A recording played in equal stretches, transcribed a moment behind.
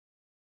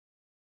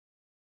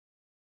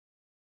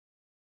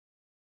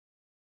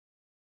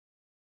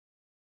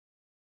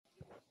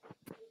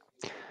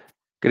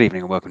Good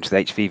evening and welcome to the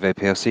hVIVO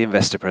PLC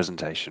investor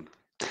presentation.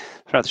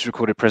 Throughout this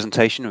recorded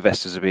presentation,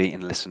 investors will be in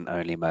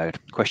listen-only mode.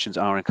 Questions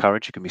are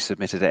encouraged. You can be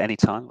submitted at any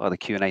time via the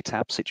Q&A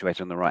tab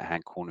situated on the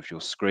right-hand corner of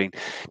your screen.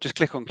 Just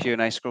click on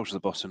Q&A, scroll to the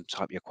bottom,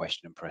 type your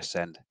question and press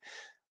send.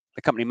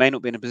 The company may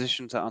not be in a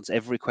position to answer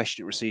every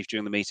question it receives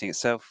during the meeting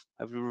itself.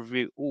 However, we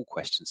review all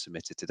questions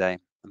submitted today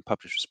and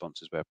publish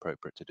responses where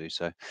appropriate to do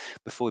so.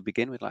 Before we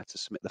begin, we'd like to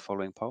submit the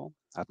following poll.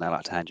 I'd now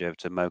like to hand you over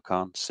to Mo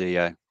Khan,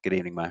 CEO. Good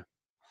evening, Mo.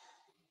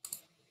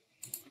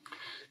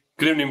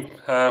 Good evening,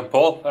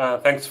 Paul.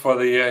 Thanks for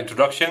the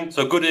introduction.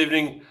 So good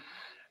evening,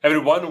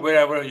 everyone,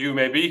 wherever you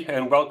may be,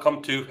 and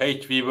welcome to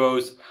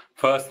hVIVO's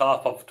first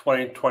half of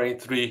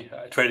 2023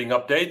 trading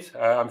update.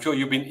 I'm sure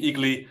you've been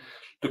eagerly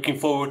looking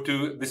forward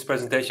to this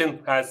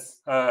presentation,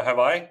 as have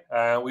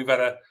I. We've had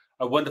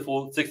a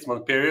wonderful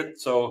 6-month period,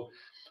 so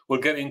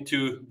we'll get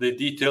into the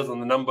details on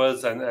the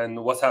numbers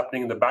and what's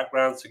happening in the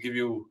background to give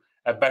you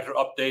a better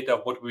update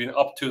of what we've been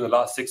up to in the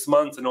last 6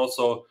 months and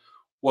also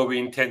what we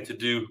intend to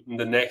do in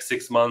the next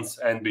 6 months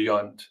and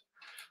beyond.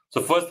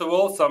 So first of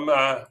all, some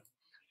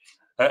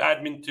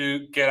admin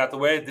to get out of the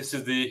way. This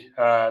is the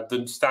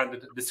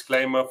standard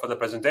disclaimer for the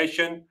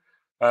presentation.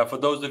 For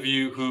those of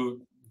you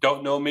who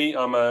don't know me,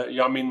 I'm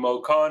Yamin Mo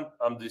Khan.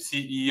 I'm the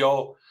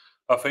CEO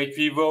of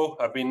hVIVO.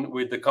 I've been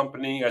with the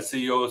company as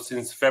CEO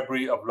since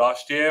February of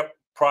last year.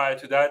 Prior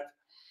to that,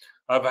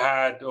 I've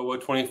had over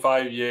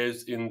 25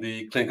 years in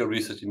the clinical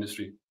research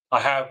industry. I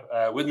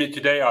have with me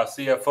today our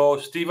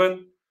CFO,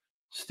 Stephen.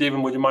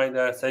 Stephen, would you mind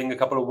saying a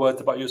couple of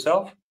words about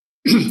yourself?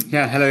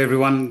 Yeah, hello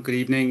everyone. Good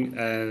evening.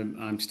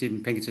 I'm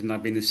Stephen Pinkerton.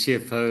 I've been the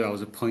CFO. I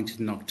was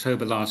appointed in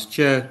October last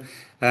year.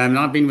 And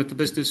I've been with the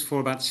business for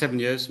about 7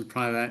 years. And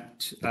prior to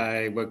that,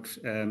 I worked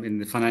in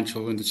the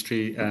financial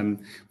industry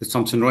with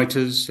Thomson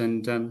Reuters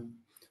and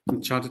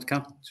I'm chartered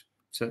accountant.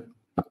 So,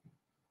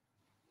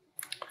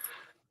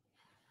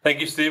 thank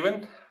you,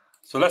 Stephen.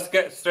 So let's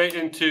get straight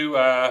into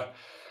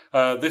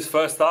this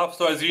first half.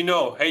 So as you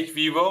know,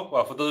 hVIVO,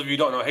 well, for those of you who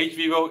don't know,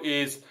 hVIVO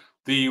is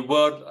the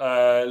world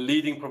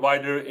leading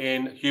provider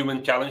in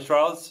human challenge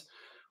trials.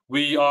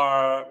 We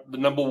are the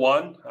number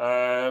one,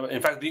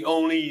 in fact, the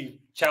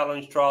only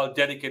challenge trial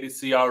dedicated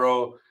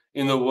CRO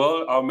in the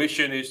world. Our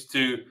mission is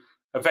to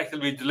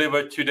effectively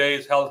deliver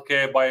today's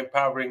healthcare by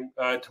empowering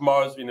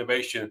tomorrow's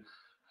innovation.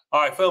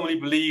 I firmly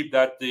believe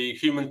that the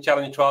human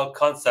challenge trial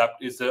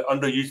concept is an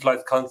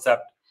underutilized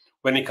concept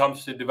when it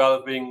comes to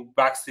developing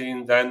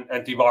vaccines and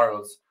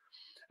antivirals.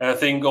 And I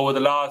think over the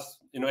last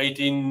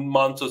 18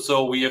 months or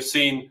so, we have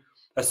seen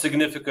a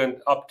significant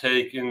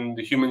uptake in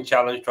the human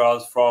challenge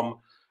trials from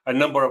a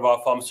number of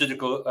our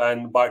pharmaceutical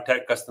and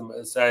biotech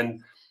customers.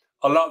 And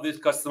a lot of these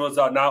customers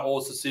are now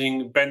also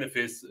seeing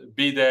benefits,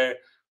 be there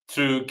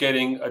through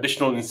getting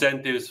additional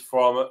incentives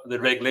from the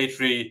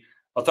regulatory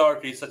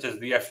authorities such as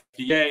the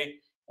FDA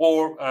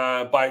or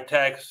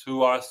biotechs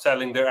who are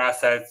selling their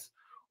assets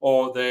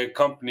or the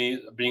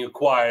company being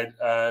acquired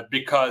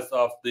because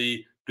of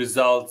the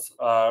results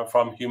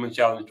from human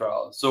challenge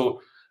trials.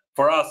 So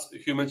for us,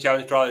 human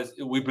challenge trials,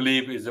 we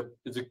believe, is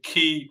a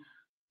key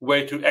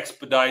way to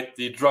expedite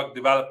the drug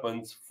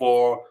development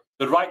for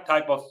the right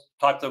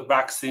types of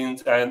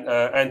vaccines and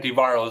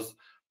antivirals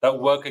that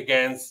work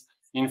against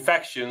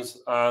infections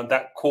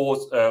that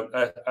cause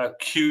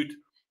acute,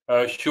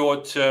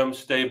 short-term,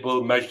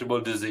 stable,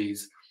 measurable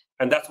disease.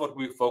 And that's what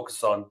we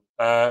focus on.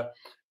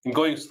 And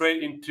going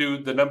straight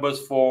into the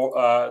numbers for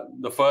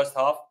the first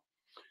half,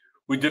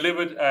 we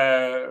delivered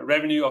a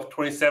revenue of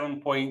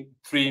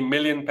 £27.3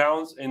 million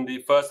in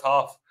the first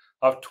half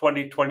of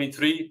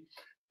 2023.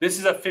 This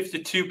is a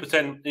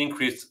 52%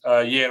 increase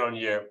year on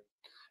year.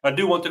 I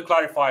do want to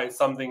clarify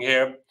something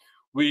here.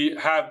 We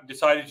have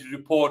decided to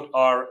report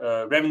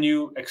our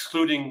revenue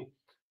excluding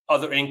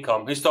other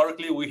income.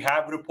 Historically, we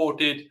have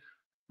reported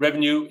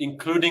revenue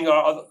including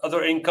our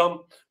other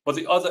income, but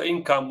the other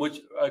income, which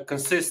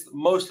consists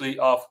mostly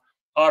of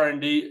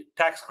R&D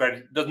tax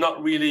credit, does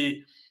not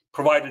really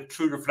provide a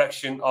true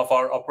reflection of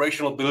our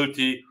operational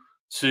ability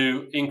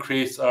to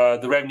increase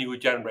the revenue we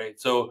generate.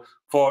 So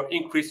for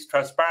increased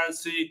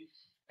transparency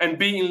and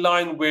being in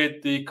line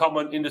with the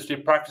common industry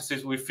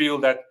practices, we feel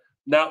that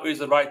now is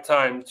the right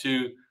time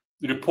to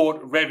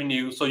report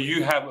revenue so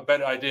you have a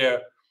better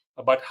idea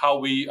about how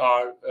we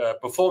are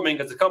performing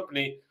as a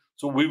company.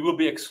 So we will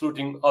be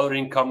excluding other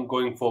income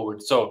going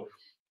forward. So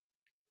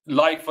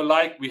like for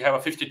like, we have a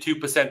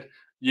 52%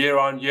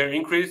 year-on-year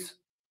increase.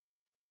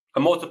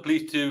 I'm also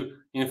pleased to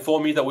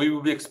inform you that we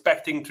will be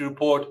expecting to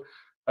report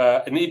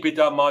an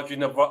EBITDA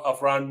margin of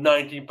around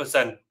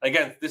 19%.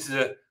 Again, this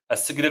is a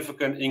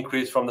significant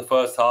increase from the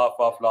first half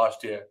of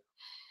last year.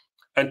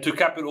 And to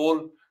cap it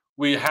all,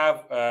 we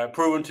have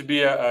proven to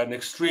be an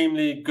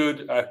extremely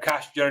good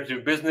cash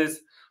generative business.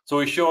 So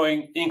we're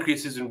showing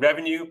increases in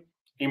revenue,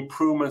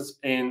 improvements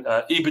in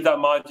EBITDA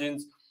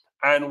margins,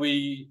 and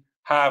we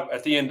have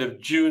at the end of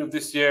June of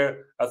this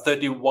year a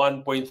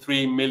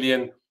 £31.3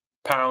 million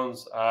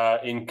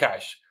in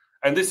cash.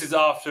 And this is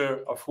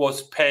after, of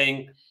course,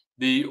 paying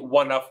the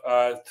one-off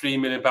 £3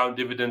 million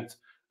dividend,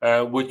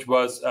 which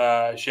was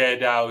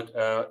shared out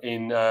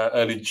in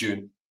early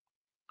June.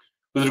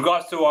 With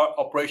regards to our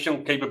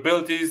operational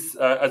capabilities,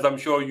 as I'm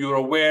sure you're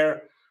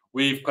aware,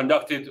 we've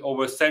conducted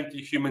over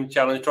 70 human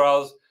challenge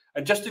trials.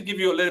 And just to give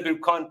you a little bit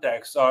of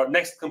context, our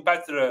next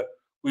competitor,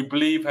 we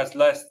believe, has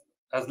less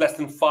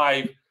than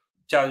 5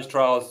 challenge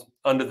trials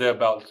under their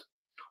belt.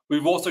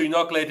 We've also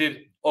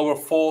inoculated over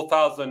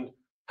 4,000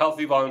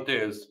 healthy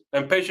volunteers.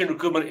 And patient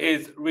recruitment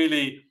is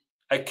really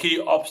a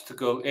key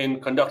obstacle in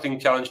conducting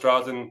challenge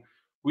trials. And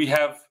we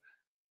have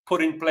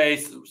put in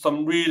place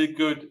some really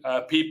good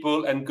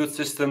people and good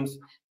systems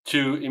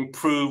to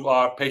improve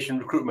our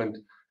patient recruitment.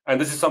 And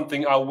this is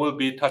something I will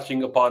be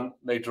touching upon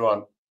later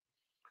on.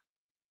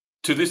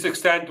 To this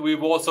extent,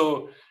 we've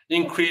also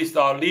increased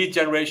our lead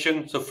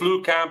generation. So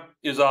FluCamp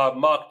is our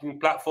marketing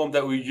platform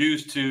that we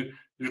use to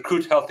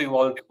recruit healthy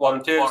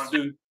volunteers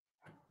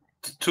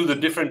to the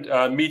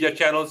different media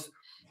channels.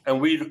 And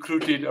we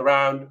recruited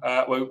around,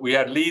 we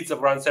had leads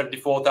of around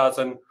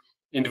 74,000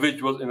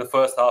 individuals in the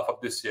first half of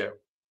this year.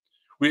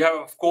 We have,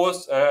 of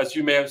course, as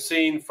you may have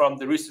seen from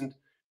the recent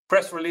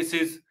press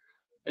releases,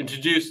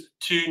 introduced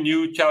 2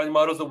 new challenge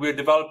models that we're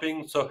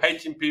developing. So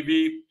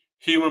HMPV,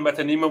 human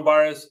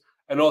metapneumovirus,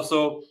 and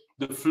also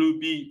the flu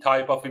B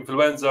type of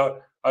influenza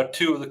are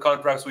 2 of the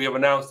contracts we have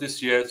announced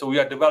this year. So we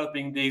are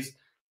developing these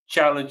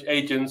challenge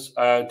agents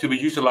to be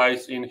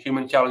utilized in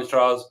human challenge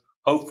trials,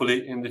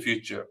 hopefully in the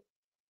future.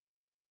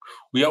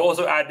 We are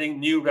also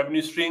adding new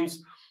revenue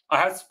streams. I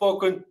have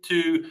spoken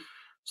to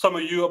some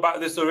of you about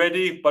this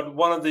already, but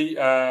one of the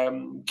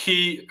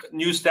key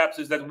new steps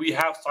is that we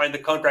have signed a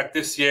contract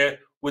this year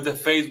with the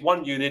phase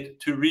 1 unit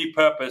to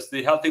repurpose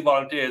the healthy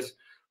volunteers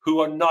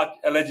who are not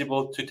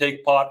eligible to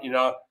take part in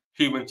our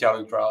human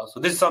challenge trials. So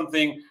this is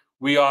something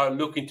we are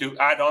looking to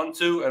add on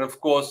to, and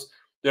of course,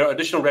 there are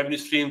additional revenue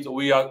streams that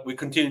we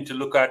continue to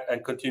look at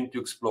and continue to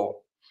explore.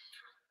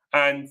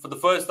 And for the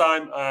first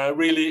time,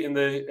 really in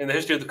the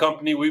history of the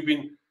company, we've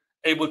been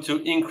able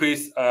to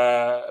increase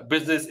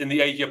business in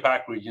the Asia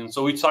Pac region.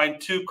 So we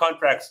signed 2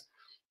 contracts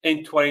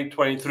in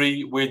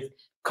 2023 with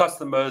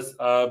customers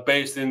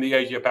based in the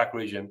Asia Pac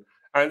region.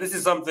 And this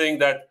is something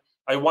that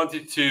I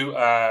wanted to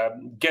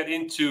get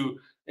into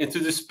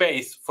this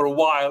space for a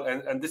while,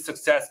 and this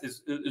success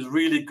is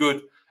really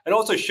good, and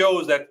also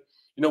shows that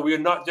we are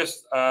not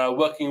just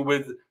working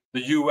with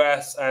the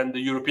US and the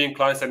European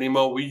clients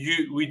anymore.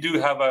 We do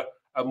have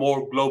a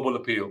more global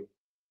appeal.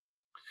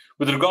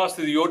 With regards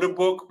to the order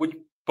book, which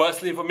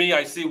personally for me,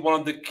 I see one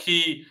of the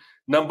key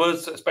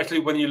numbers, especially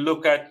when you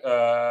look at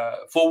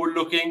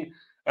forward-looking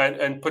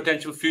and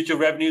potential future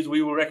revenues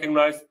we will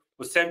recognize,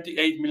 was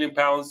 £78 million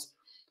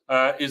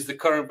is the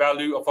current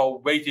value of our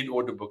weighted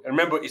order book. And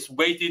remember, it's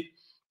weighted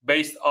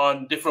based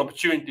on different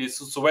opportunities.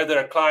 So whether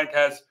a client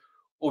has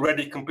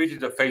already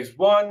completed a phase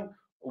 1,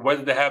 or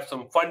whether they have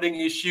some funding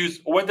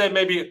issues, or whether there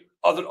may be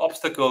other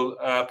obstacle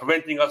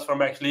preventing us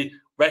from actually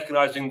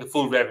recognizing the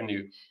full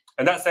revenue.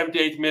 And that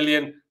 £78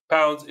 million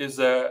is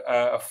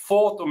a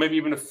 4th or maybe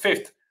even a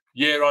 5th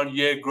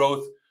year-on-year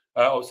growth,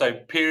 or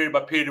say period by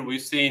period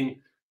we've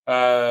seen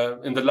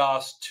in the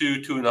last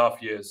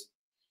 2.5 years.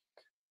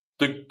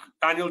 The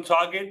annual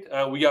target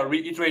we are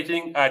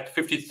reiterating at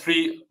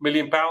 £53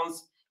 million.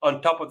 On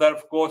top of that,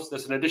 of course,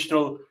 there's an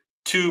additional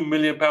 £2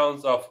 million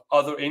of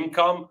other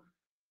income.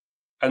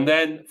 And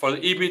then for the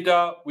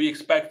EBITDA, we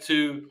expect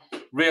to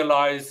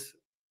realize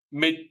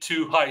mid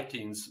to high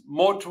teens,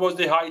 more towards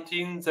the high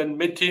teens and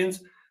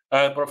mid-teens.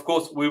 But of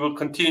course, we will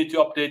continue to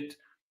update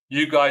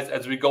you guys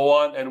as we go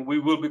on, and we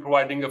will be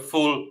providing a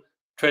full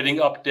trading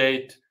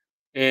update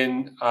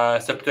in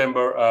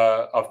September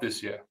of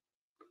this year.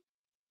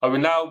 I will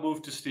now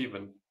move to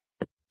Stephen.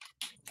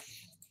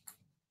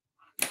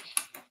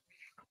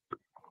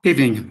 Good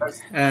evening.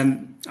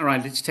 All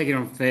right, let's take it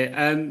off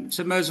there.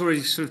 So Mo's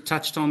already sort of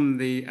touched on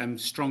the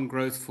strong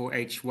growth for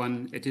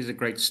H1. It is a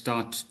great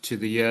start to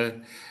the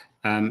year,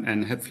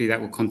 and hopefully that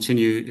will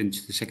continue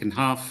into the second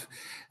half.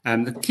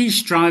 The key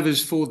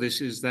drivers for this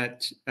is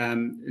that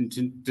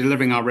in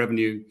delivering our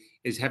revenue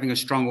is having a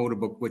strong order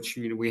book, which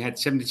we had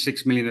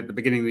 76 million at the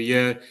beginning of the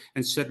year,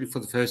 and certainly for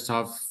the first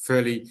half,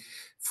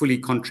 fully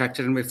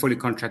contracted, and we're fully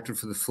contracted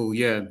for the full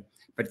year.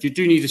 But you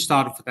do need to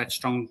start off with that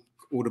strong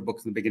order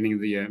book in the beginning of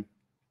the year.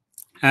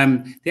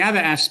 The other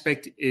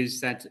aspect is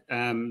that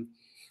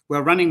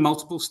we're running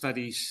multiple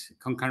studies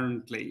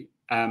concurrently.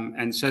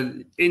 And so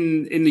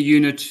in the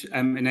unit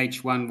in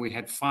H1, we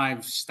had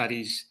 5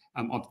 studies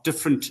of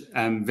different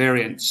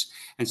variants.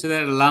 And so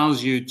that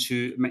allows you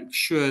to make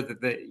sure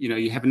that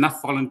you have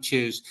enough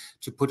volunteers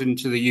to put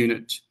into the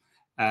unit.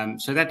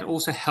 So that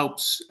also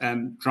helps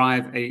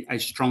drive a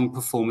strong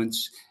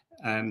performance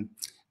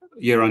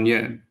year on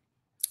year.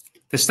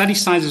 The study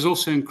size has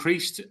also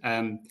increased.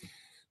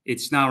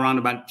 It's now around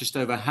about just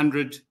over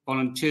 100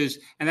 volunteers,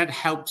 and that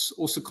helps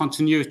also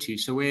continuity.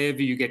 So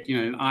wherever you get,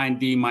 an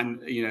IND might,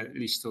 at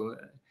least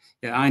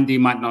IND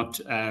might not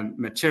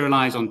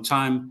materialize on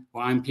time,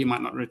 or IMP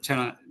might not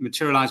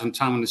materialize on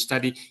time on the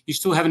study, you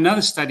still have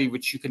another study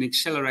which you can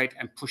accelerate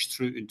and push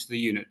through into the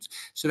unit.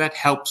 So that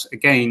helps,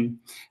 again,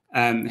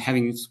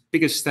 having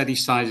bigger study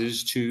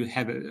sizes to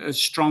have a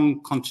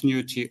strong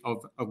continuity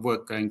of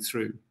work going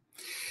through.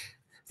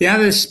 The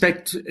other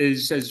aspect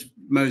is, as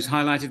Mo's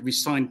highlighted, we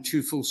signed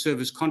 2 full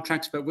service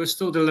contracts, but we're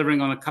still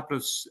delivering on a couple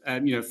of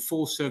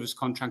full service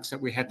contracts that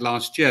we had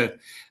last year,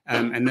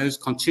 and those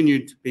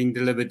continued being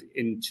delivered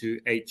into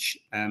in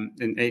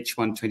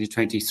H1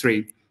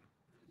 2023.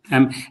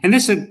 And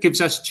this gives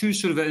us 2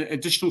 sort of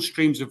additional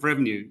streams of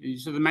revenue.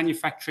 So the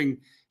manufacturing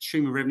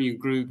stream of revenue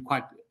grew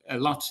quite a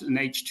lot in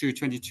H2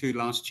 22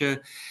 last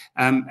year,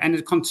 and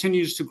it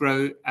continues to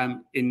grow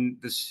in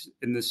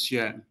this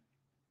year.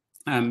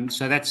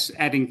 So that's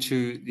adding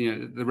to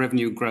the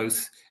revenue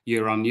growth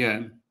year on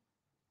year.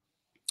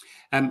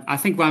 I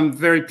think what I'm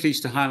very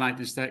pleased to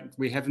highlight is that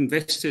we have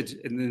invested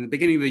in the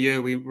beginning of the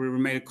year. We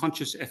made a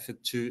conscious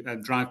effort to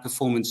drive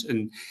performance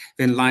in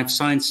life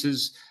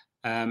sciences.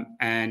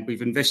 And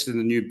we've invested in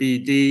the new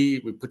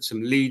BD. We put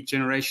some lead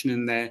generation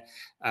in there,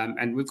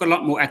 and we've got a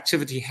lot more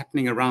activity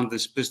happening around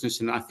this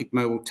business. And I think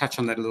Mo will touch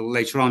on that a little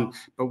later on.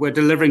 But we're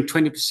delivering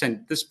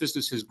 20%. This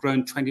business has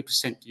grown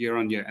 20% year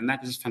on year, and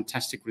that is a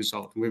fantastic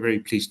result. And we're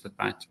very pleased with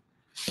that.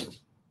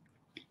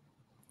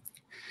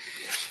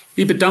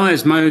 EBITDA,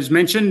 as Mo has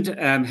mentioned,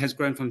 has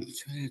grown from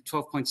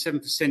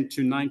 12.7%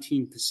 to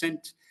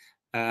 19%.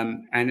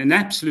 And in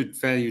absolute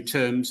value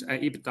terms,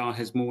 EBITDA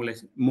has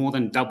more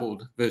than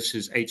doubled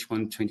versus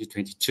H1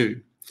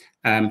 2022.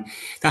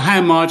 The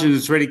higher margin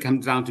has really come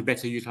down to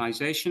better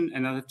utilization,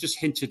 and I've just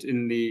hinted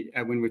in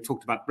when we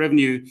talked about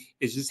revenue,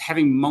 is just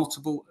having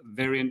multiple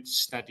variant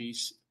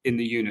studies in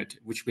the unit,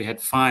 which we had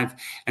 5,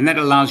 and that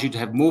allows you to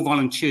have more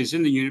volunteers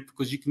in the unit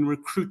because you can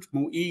recruit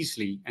more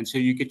easily, and so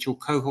you get your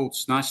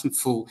cohorts nice and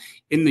full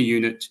in the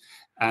unit.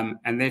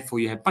 And therefore,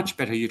 you have much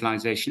better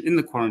utilization in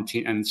the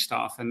quarantine and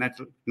staff. And that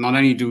not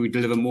only do we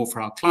deliver more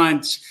for our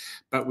clients,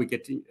 but we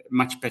get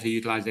much better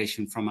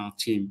utilization from our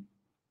team.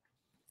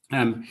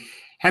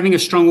 Having a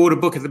strong order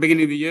book at the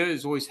beginning of the year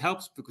always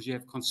helps because you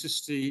have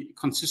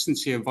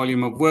consistency of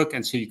volume of work,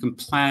 and so you can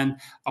plan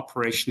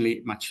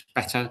operationally much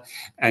better,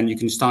 and you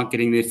can start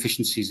getting the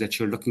efficiencies that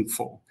you're looking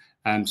for.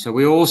 So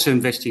we're also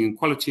investing in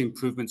quality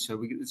improvement.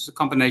 So it's a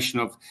combination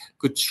of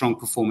good, strong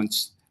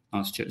performance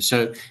last year.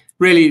 So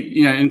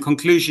really, in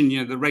conclusion,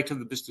 the rate of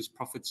the business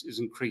profits is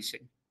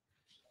increasing.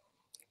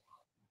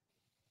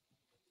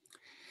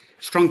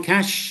 Strong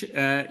cash,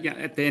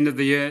 at the end of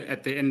the year,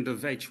 at the end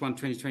of H1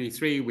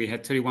 2023, we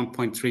had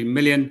 31.3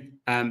 million.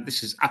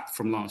 This is up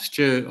from last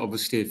year,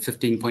 obviously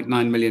 15.9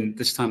 million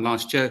this time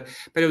last year,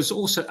 but it was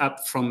also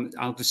up from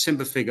our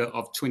December figure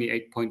of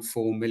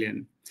 28.4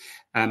 million.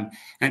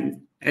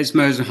 And as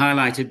Mo has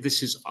highlighted,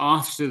 this is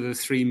after the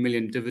 3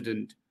 million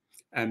dividend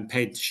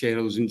paid to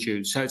shareholders in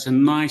June. So it's a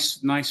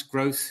nice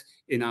growth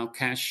in our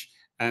cash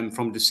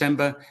from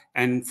December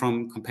and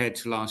compared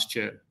to last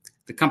year.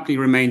 The company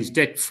remains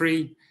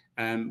debt-free.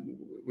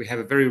 We have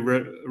a very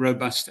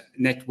robust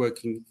net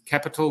working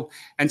capital,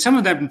 and some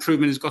of that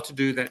improvement has got to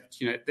do that.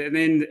 At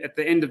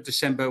the end of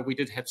December, we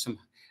did have some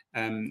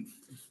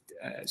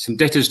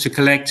debtors to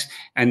collect,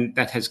 and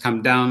that has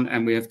come down,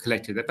 and we have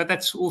collected that. But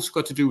that's also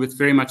got to do with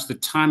very much the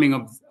timing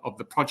of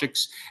the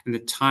projects and the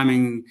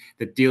timing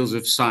that deals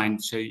have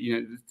signed. So,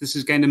 this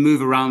is going to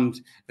move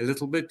around a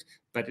little bit,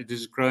 but it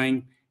is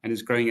growing and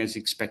is growing as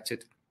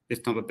expected,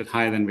 if not a bit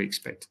higher than we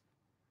expect.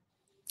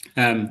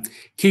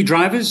 Key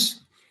drivers.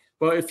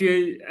 Well,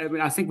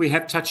 I think we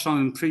have touched on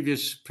in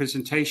previous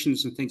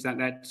presentations and things like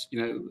that.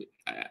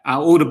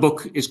 Our order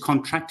book is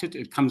contracted.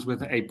 It comes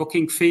with a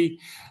booking fee.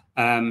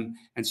 And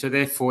so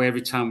therefore,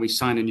 every time we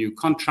sign a new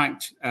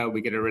contract, we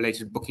get a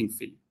related booking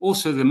fee.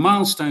 Also, the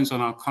milestones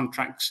on our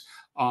contracts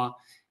are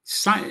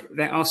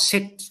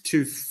set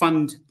to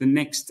fund the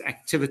next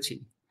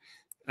activity.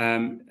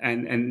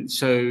 And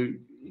so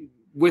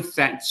with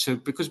that,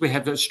 because we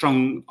have a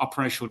strong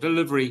operational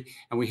delivery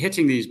and we're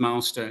hitting these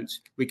milestones,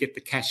 we get the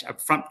cash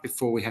up front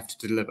before we have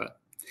to deliver.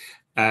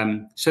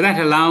 So that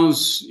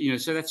allows,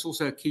 so that's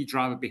also a key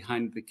driver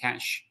behind the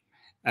cash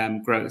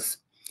growth.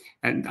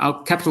 And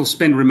our capital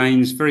spend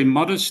remains very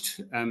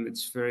modest.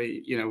 It's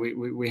very,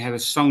 we have a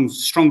strong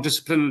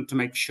discipline to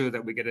make sure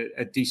that we get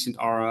a decent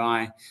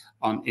ROI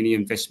on any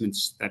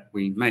investments that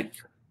we make.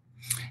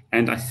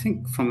 And I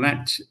think from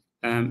that,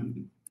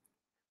 I'm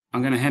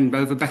going to hand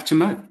over back to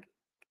Mo.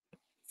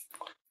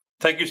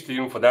 Thank you,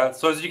 Stephen, for that.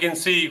 So as you can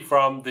see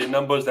from the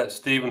numbers that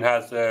Stephen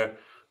has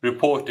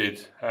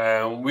reported,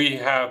 we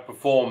have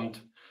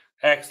performed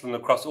excellent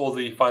across all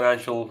the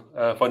financial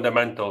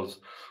fundamentals.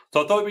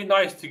 So I thought it'd be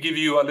nice to give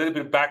you a little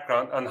bit of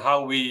background on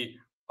how we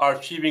are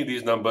achieving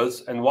these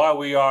numbers and why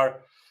we are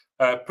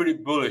pretty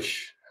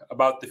bullish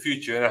about the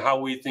future and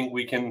how we think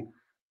we can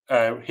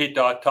hit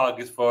our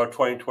targets for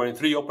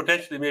 2023 or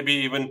potentially maybe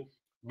even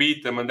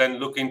beat them and then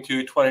look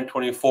into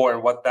 2024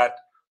 and what that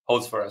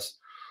holds for us.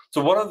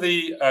 So one of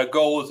the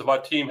goals of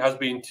our team has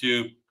been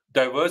to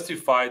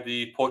diversify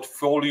the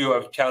portfolio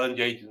of challenge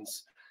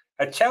agents.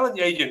 A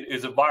challenge agent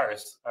is a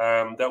virus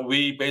that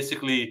we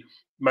basically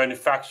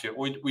manufacture.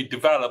 We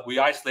develop, we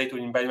isolate,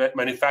 we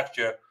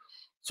manufacture,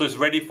 so it's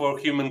ready for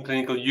human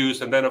clinical use.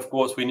 And then, of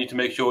course, we need to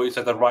make sure it's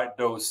at the right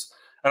dose.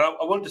 And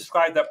I will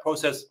describe that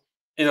process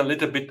in a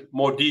little bit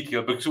more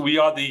detail because we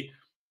are the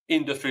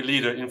industry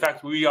leader. In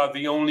fact, we are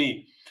the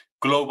only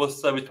global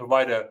service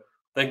provider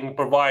that can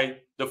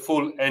provide the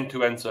full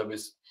end-to-end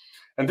service.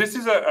 And this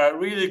is a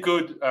really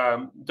good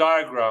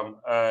diagram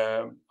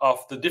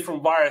of the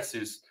different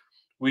viruses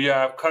we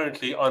have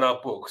currently on our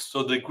books.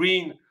 So the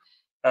green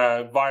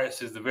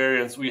viruses, the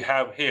variants we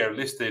have here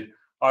listed,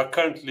 are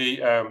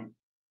currently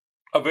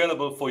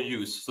available for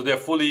use. So they're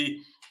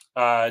fully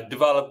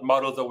developed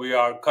models that we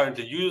are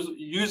currently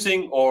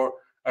using or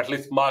at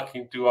least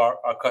marketing to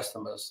our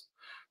customers.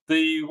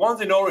 The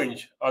ones in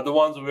orange are the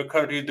ones we're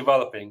currently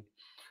developing.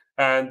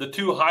 And the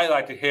two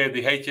highlighted here,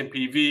 the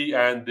HMPV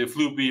and the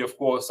Flu B, of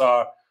course,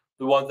 are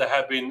the ones that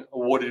have been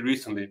awarded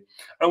recently.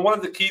 And one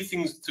of the key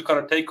things to kind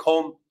of take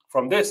home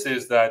from this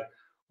is that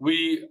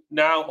we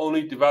now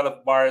only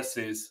develop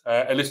viruses,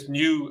 at least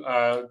new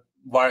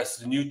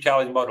viruses, new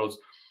challenge models,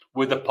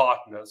 with a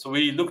partner. So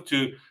we look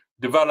to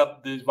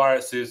develop these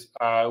viruses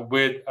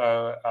with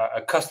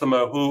a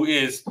customer who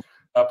is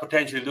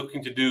potentially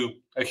looking to do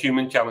a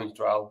human challenge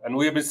trial. And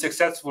we have been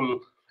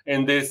successful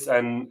in this.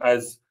 And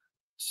as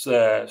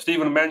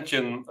Stephen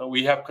mentioned,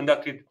 we have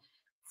conducted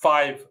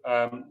 5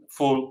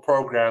 full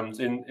programs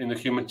in the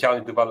human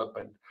challenge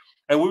development.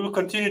 And we will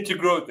continue to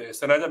grow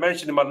this. And as I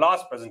mentioned in my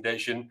last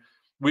presentation,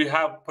 we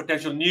have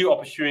potential new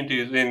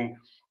opportunities in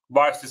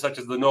viruses such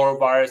as the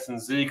norovirus and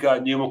Zika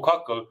and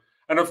pneumococcal.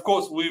 And of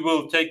course, we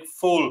will take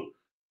full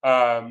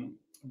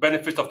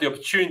benefit of the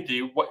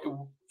opportunity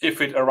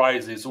if it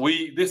arises.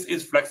 This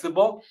is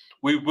flexible.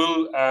 We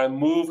will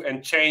move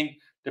and change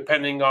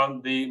depending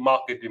on the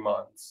market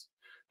demands.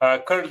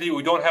 Currently,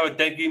 we don't have a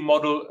dengue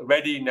model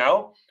ready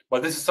now,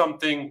 but this is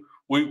something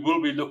we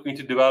will be looking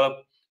to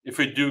develop if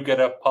we do get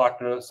a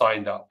partner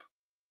signed up.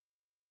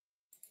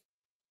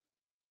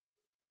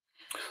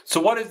 So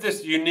what is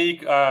this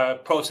unique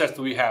process that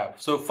we have?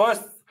 So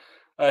first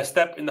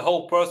step in the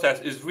whole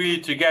process is really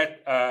to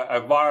get a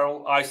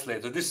viral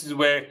isolate. So this is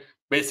where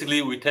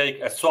basically we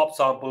take a swab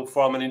sample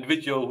from an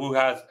individual who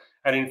has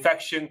an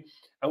infection,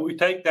 and we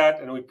take that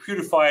and we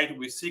purify it,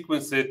 we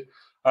sequence it,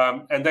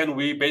 and then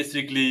we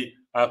basically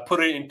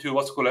put it into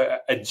what's called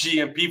a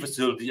GMP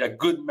facility, a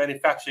good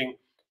manufacturing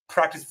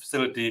practice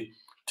facility,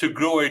 to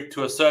grow it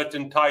to a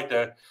certain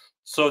titer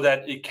so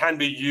that it can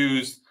be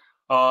used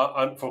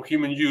for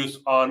human use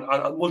on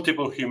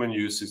multiple human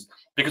uses,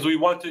 because we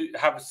want to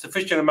have a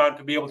sufficient amount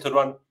to be able to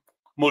run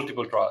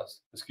multiple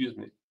trials. Excuse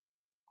me.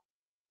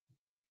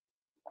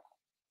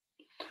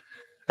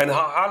 And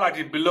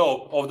highlighted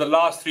below, over the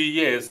last 3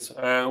 years,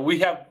 we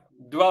have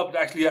developed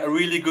actually a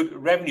really good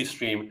revenue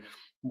stream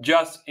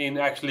just in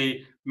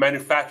actually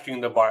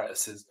manufacturing the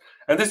viruses.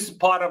 And this is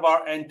part of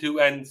our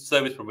end-to-end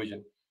service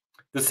provision.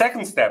 The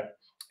second step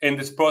in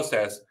this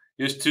process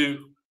is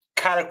to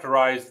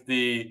characterize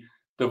the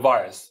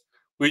virus.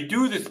 We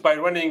do this by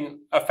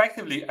running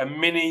effectively a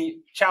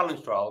mini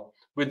challenge trial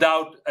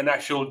without an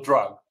actual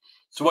drug.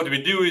 So what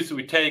we do is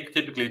we take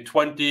typically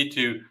 20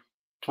 to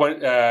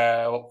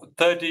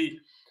 30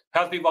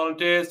 healthy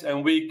volunteers,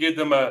 and we give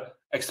them a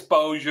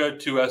exposure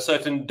to a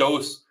certain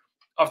dose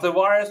of the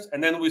virus,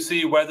 and then we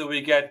see whether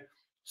we get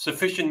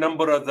sufficient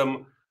number of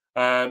them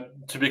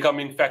to become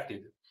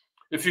infected.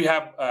 If you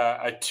have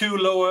a too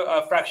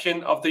low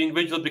fraction of the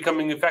individuals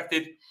becoming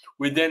infected,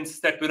 we then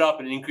step it up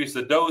and increase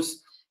the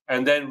dose,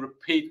 and then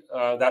repeat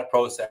that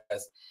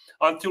process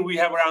until we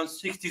have around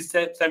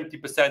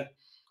 60-70%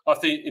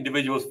 of the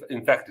individuals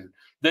infected.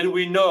 Then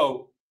we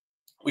know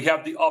we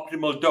have the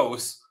optimal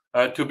dose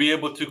to be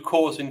able to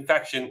cause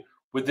infection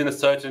within a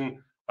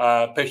certain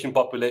patient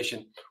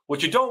population.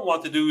 What you don't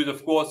want to do,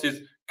 of course,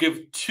 is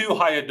give too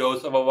high a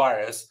dose of a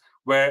virus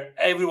where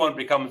everyone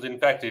becomes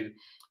infected.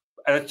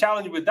 And the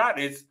challenge with that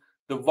is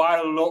the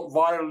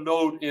viral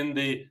load in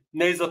the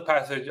nasal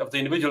passage of the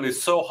individual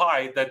is so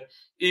high that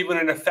even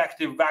an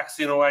effective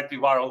vaccine or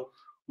antiviral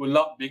will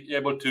not be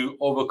able to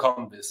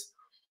overcome this.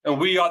 And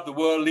we are the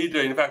world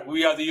leader. In fact,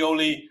 we are the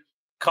only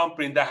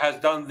company that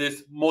has done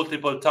this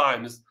multiple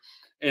times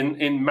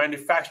in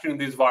manufacturing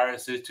these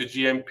viruses to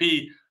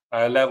GMP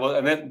level,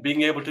 and then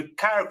being able to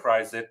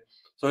characterize it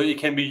so it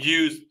can be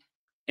used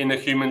in a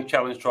human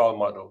challenge trial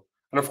model.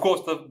 And of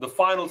course, the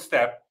final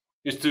step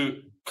is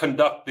to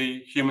conduct the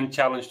human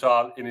challenge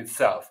trial in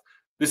itself.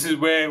 This is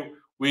where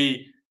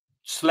we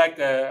select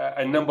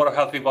a number of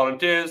healthy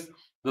volunteers.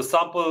 The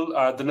sample,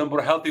 the number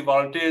of healthy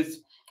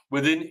volunteers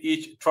within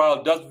each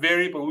trial does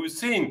vary, but we've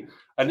seen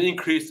an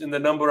increase in the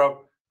number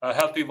of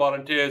healthy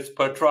volunteers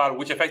per trial,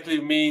 which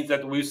effectively means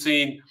that we've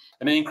seen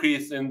an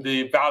increase in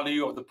the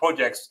value of the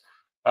projects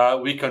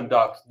we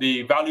conduct.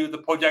 The value of the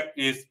project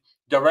is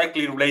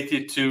directly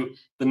related to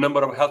the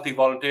number of healthy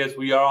volunteers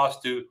we are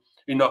asked to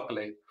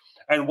inoculate.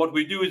 And what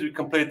we do is we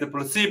complete the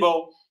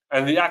placebo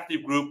and the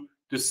active group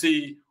to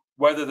see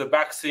whether the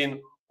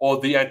vaccine or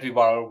the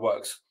antiviral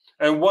works.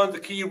 And one of the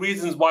key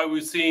reasons why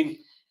we've seen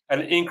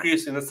an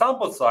increase in the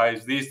sample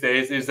size these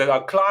days is that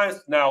our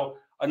clients now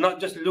are not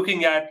just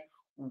looking at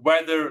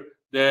whether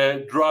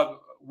the drug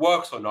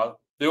works or not.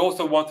 They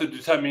also want to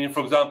determine,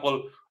 for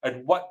example,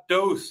 at what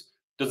dose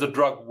does the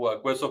drug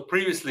work? Where so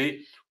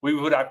previously we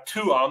would have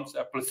 2 arms,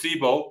 a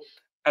placebo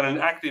and an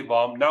active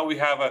arm. Now we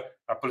have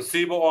a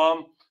placebo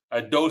arm,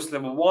 a dose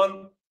level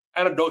 1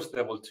 and a dose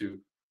level 2.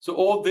 So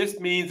all this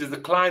means is the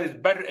client is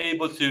better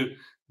able to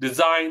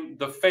design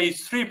the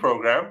phase 3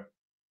 program,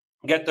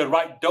 get the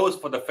right dose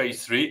for the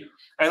phase 3,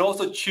 and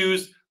also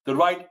choose the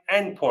right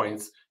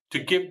endpoints to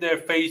give their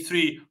phase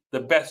 3 the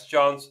best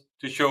chance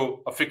to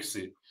show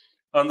efficacy.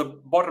 On the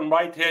bottom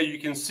right here, you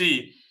can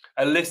see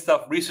a list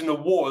of recent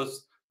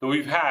awards that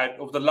we've had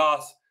over the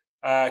last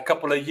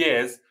couple of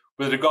years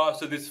with regards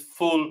to this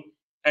full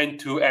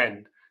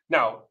end-to-end.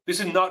 Now, this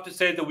is not to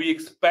say that we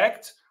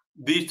expect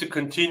these to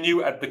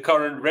continue at the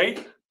current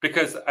rate,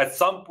 because at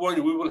some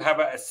point we will have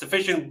a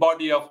sufficient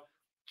body of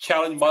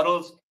challenge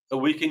models that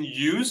we can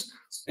use.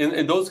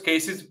 In those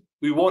cases,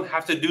 we won't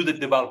have to do the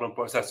development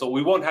process. So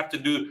we won't have to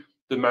do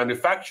the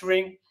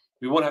manufacturing.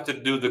 We won't have to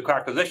do the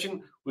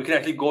characterization. We can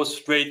actually go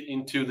straight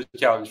into the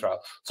challenge trial.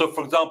 So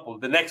for example,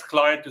 the next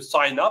client to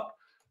sign up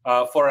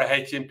for a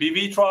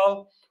HMPV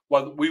trial,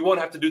 well, we won't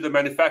have to do the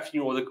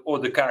manufacturing or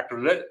the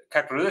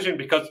characterization,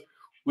 because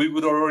we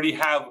would already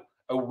have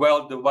a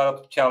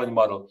well-developed challenge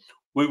model.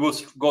 We will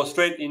go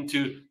straight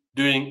into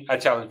doing a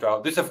challenge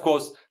trial. This, of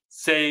course,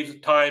 saves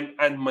time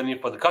and money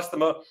for the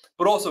customer,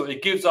 but also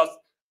it gives us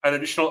an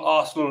additional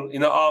arsenal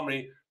in our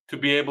armory to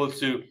be able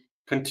to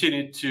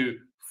continue to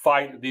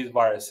fight these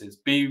viruses,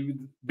 be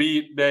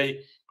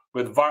they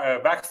with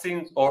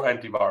vaccines or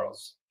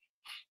antivirals.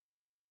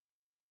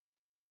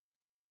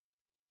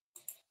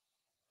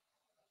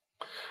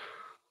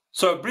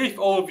 So a brief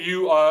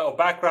overview or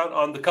background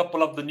on the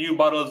couple of the new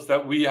models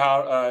that we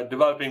are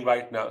developing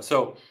right now.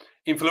 So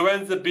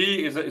influenza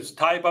B is a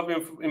type of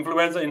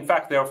influenza. In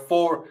fact, there are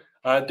 4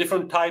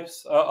 different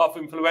types of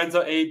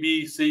influenza, A,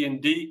 B, C, and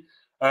D.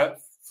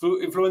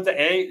 Influenza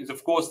A is,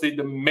 of course,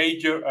 the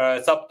major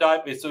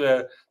subtype. It's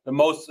the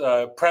most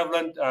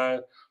prevalent.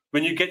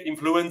 When you get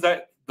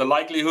influenza, the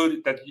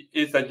likelihood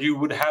is that you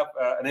would have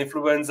an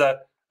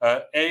influenza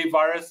A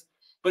virus.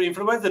 But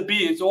influenza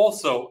B is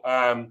also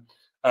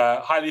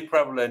highly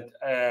prevalent,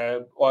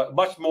 or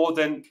much more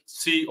than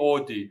C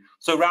or D.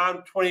 So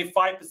around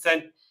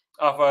 25%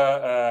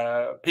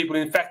 of people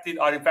infected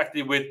are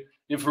infected with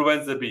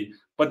influenza B.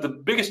 But the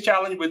biggest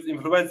challenge with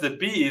influenza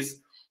B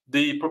is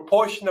the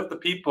proportion of the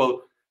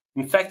people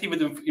infected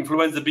with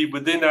influenza B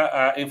within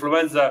an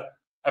influenza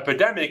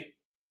epidemic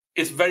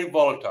is very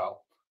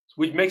volatile,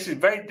 which makes it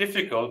very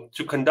difficult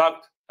to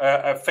conduct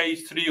a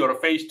phase 3 or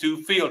a phase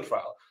 2 field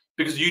trial,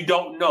 because you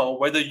don't know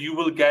whether you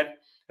will get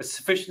a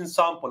sufficient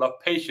sample of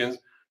patients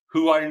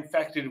who are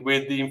infected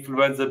with the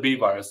influenza B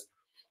virus.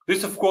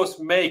 This, of course,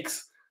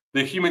 makes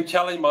the human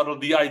challenge model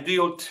the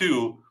ideal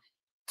tool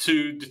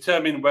to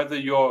determine whether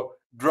your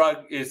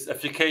drug is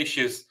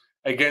efficacious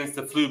against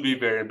the flu B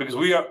variant, because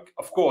we are,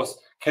 of course,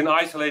 can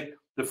isolate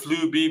the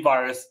flu B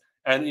virus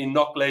and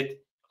inoculate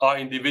our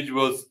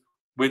individuals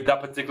with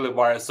that particular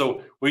virus.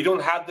 So we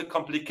don't have the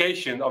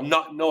complication of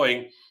not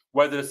knowing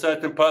whether a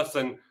certain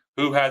person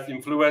who has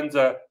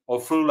influenza or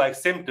flu-like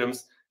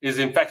symptoms is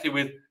infected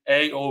with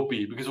A or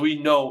B, because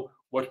we know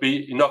what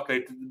we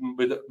inoculated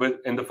with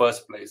in the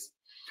first place.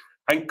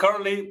 And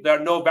currently, there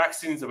are no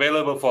vaccines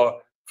available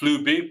for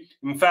flu B.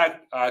 In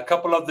fact, a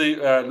couple of the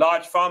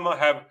large pharma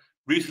have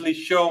recently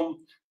shown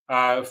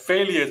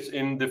failures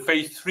in the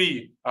phase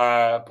 3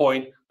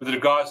 point with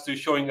regards to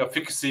showing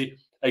efficacy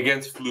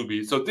against flu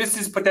B. So this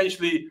is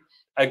potentially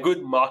a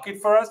good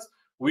market for us.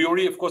 We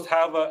already, of course,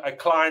 have a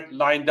client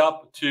lined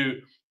up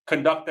to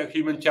conduct a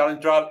human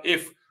challenge trial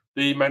if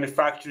the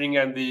manufacturing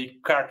and the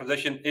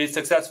characterization is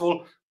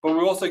successful. But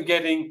we're also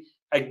getting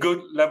a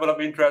good level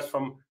of interest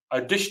from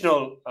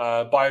additional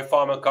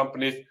biopharma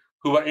companies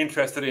who are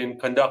interested in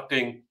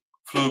conducting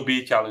flu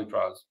B challenge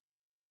trials.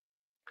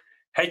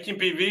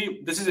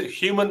 HMPV, this is a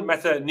human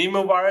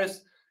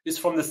metapneumovirus. It's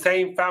from the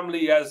same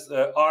family as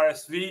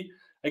RSV.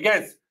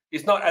 Again,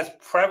 it's not as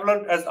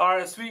prevalent as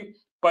RSV,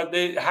 but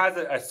it has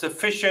a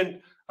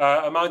sufficient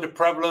amount of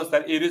prevalence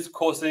that it is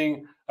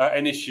causing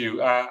an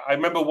issue. I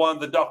remember one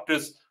of the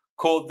doctors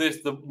called this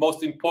the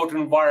most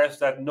important virus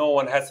that no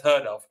one has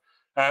heard of.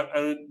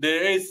 And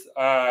there is,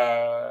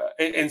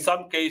 in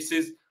some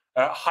cases,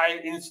 higher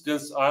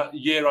incidence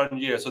year on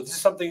year. So this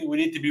is something we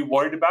need to be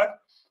worried about.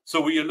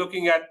 So we are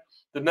looking at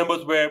the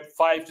numbers where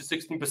 5 to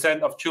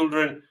 16% of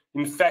children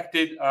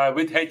infected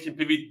with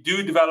HMPV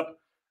do develop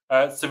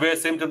severe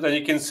symptoms. And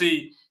you can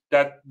see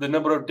that the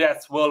number of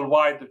deaths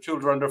worldwide of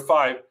children under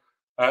 5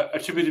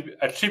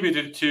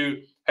 attributed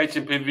to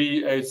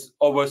HMPV is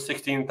over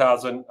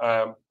 16,000.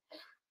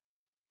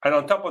 And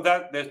on top of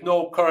that, there's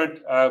no current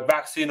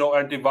vaccine or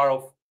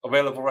antiviral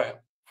available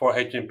for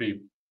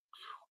HMPV.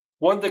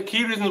 One of the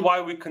key reasons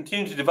why we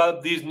continue to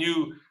develop these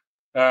new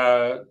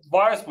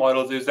virus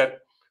models is that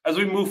as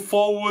we move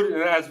forward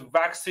and as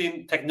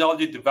vaccine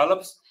technology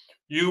develops,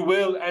 you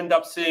will end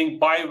up seeing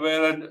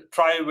bivalent,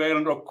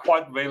 trivalent, or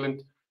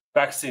quadvalent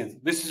vaccines.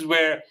 This is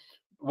where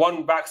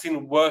one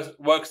vaccine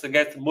works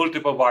against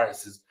multiple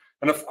viruses.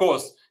 And of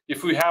course,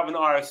 if we have an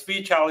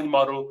RSV challenge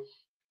model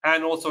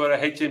and also a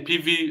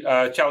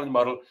HMPV challenge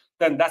model,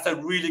 then that's a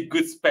really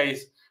good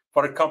space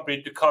for a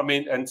company to come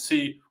in and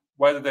see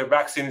whether their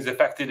vaccine is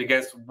effective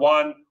against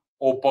one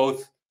or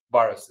both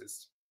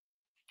viruses.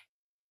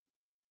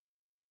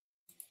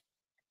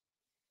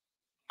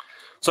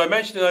 So I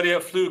mentioned earlier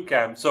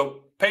FluCamp.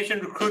 So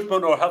patient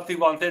recruitment or healthy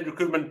volunteer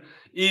recruitment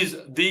is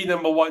the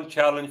 #1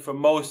 challenge for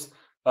most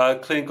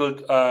clinical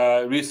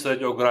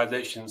research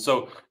organizations.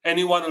 So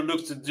anyone who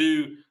looks to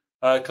do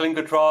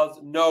clinical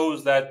trials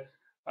knows that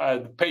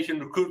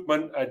patient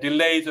recruitment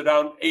delays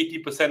around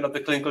 80% of the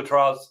clinical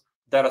trials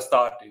that are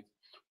started.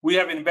 We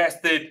have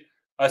invested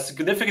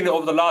significantly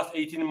over the last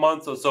 18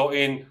 months or so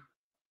in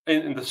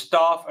the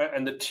staff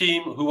and the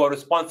team who are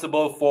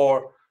responsible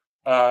for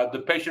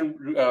the patient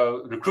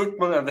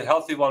recruitment and the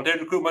healthy volunteer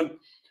recruitment.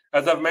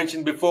 As I've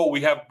mentioned before,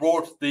 we have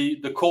brought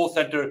the call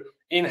center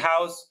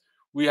in-house.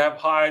 We have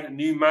hired a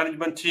new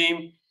management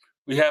team.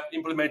 We have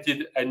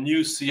implemented a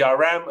new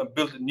CRM and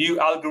built new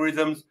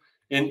algorithms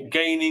in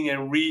gaining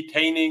and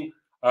retaining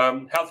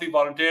healthy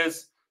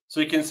volunteers. So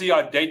you can see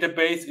our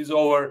database is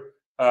over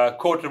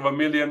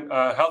 250,000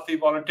 healthy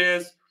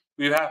volunteers.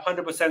 We have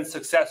 100%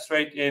 success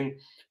rate in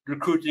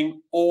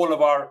recruiting all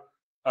of our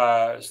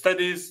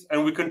studies,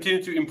 and we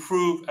continue to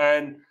improve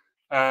and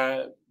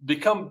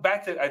become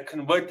better at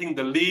converting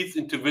the leads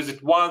into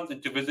visit 1s,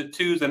 into visit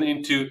 2s, and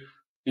into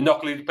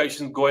inoculated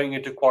patients going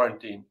into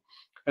quarantine.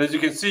 And as you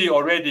can see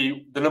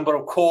already, the number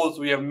of calls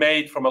we have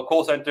made from our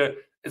call center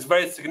is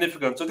very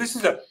significant. So this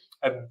is a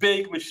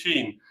big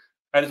machine,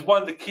 and it's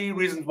one of the key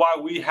reasons why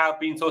we have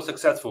been so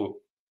successful.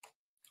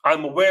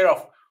 I'm aware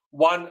of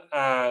one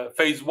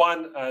phase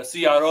 1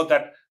 CRO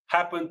that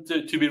happened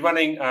to be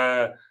running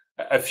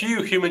a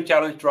few human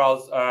challenge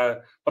trials,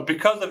 but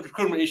because of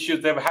recruitment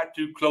issues, they've had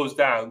to close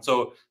down.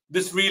 So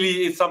this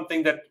really is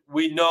something that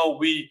we know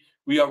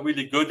we are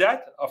really good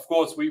at. Of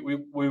course, we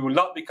will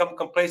not become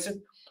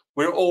complacent.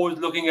 We're always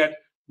looking at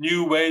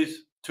new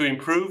ways to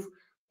improve,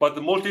 but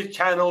the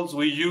multi-channels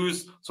we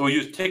use, so we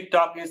use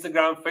TikTok,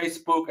 Instagram,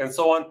 Facebook, and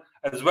so on,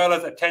 as well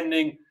as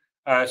attending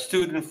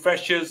student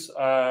freshers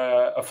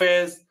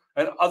affairs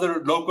and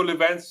other local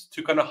events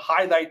to kind of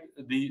highlight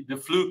the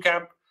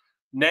FluCamp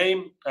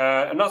name.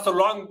 And not so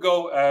long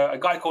ago, a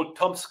guy called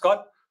Tom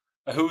Scott,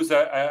 who's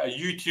a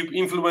YouTube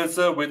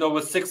influencer with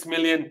over 6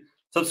 million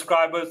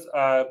subscribers,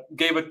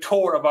 gave a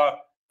tour of our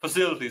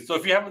facilities. So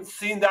if you haven't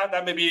seen that,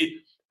 that may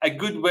be a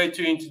good way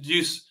to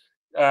introduce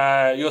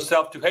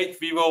yourself to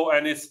hVIVO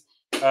and its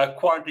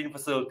quarantine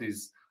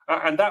facilities.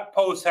 And that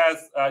post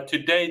has, to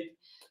date,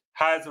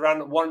 has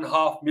around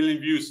 1.5 million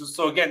views.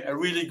 So again, a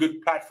really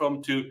good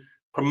platform to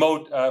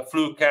promote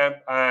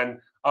FluCamp and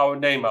our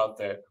name out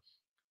there.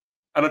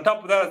 And on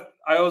top of that,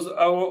 I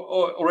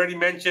already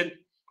mentioned,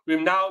 we've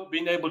now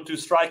been able to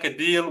strike a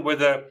deal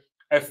with a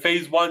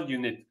phase 1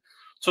 unit.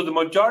 So the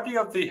majority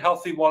of the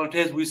healthy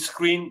volunteers we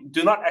screen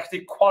do not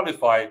actually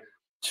qualify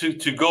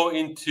to go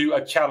into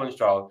a challenge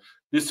trial.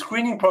 The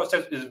screening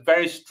process is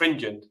very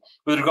stringent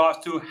with regards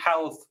to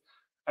health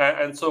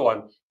and so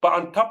on. But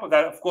on top of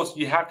that, of course,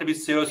 you have to be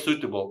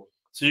serosuitable.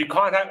 So you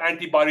can't have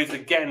antibodies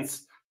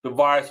against the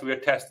virus we are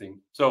testing.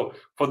 So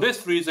for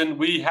this reason,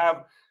 we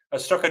have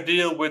struck a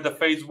deal with the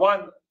phase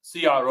 1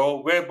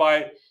 CRO,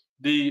 whereby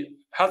the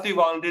healthy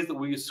volunteers that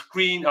we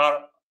screen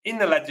are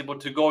ineligible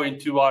to go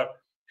into our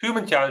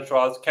human challenge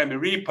trials, can be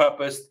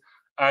repurposed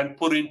and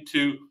put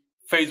into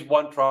phase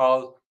 1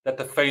 trials that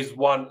the phase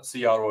 1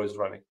 CRO is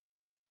running.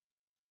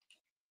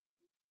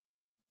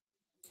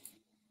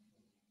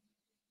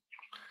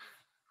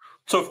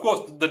 So, of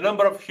course, the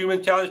number of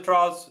human challenge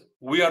trials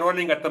we are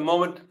running at the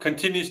moment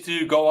continues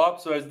to go up.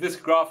 So as this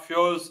graph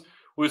shows,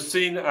 we've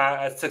seen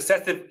a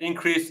successive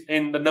increase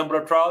in the number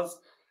of trials.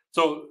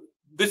 So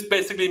this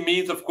basically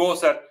means, of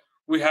course, that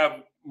we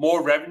have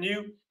more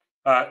revenue.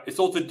 It's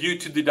also due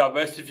to the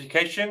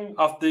diversification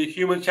of the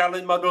human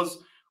challenge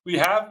models we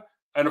have.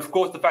 And of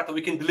course, the fact that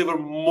we can deliver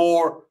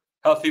more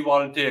healthy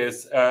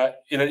volunteers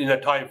in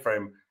a time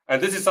frame. And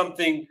this is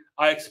something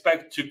I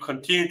expect to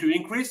continue to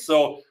increase.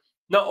 So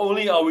not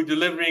only are we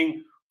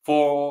delivering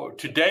for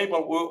today,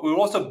 but we're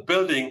also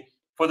building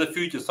for the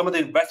future. Some of the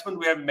investment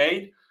we have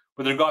made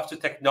with regards to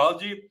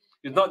technology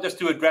is not just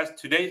to address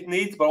today's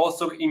needs, but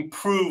also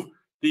improve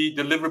the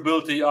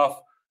deliverability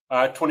of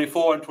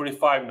 24 and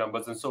 25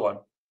 numbers and so on.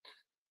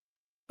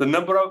 The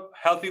number of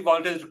healthy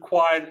volunteers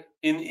required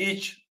in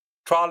each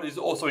trial is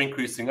also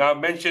increasing. I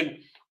mentioned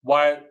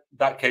why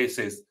that case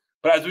is.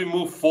 But as we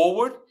move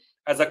forward,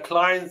 as our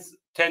clients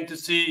tend to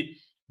see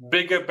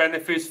bigger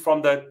benefits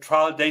from the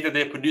trial data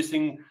they're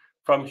producing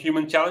from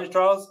human challenge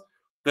trials,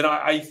 then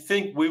I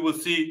think we will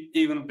see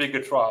even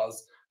bigger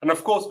trials. And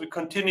of course, we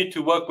continue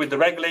to work with the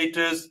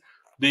regulators,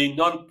 the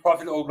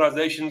non-profit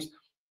organizations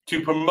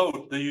to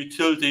promote the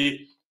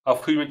utility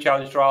of human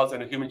challenge trials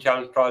and human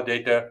challenge trial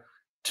data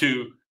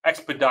to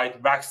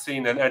expedite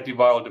vaccine and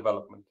antiviral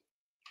development.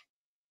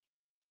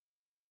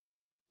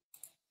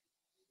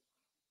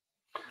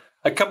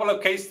 A couple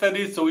of case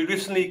studies. So we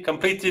recently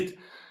completed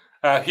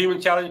a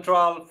human challenge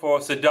trial for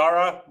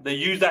Sedara. They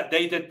used that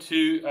data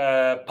to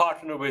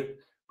partner with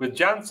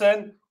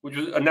Janssen, which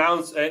was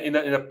announced in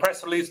a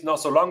press release not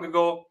so long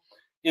ago.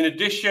 In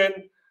addition,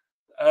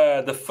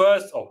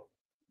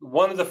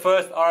 one of the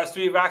first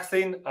RSV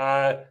vaccine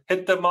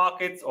hit the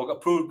market or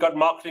got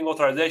marketing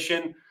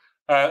authorization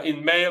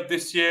in May of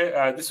this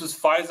year. This was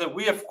Pfizer.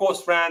 We, of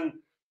course, ran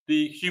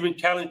the human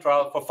challenge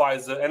trial for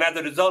Pfizer. And as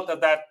a result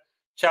of that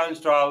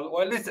challenge trial,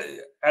 or at least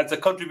as a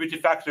contributing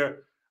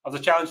factor of the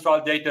challenge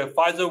trial data,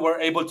 Pfizer were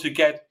able to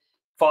get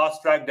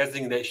fast track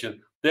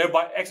designation,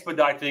 thereby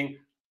expediting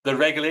the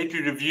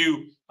regulatory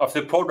review of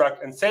the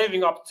product and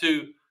saving up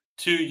to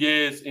 2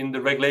 years in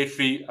the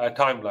regulatory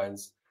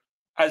timelines.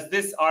 As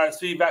this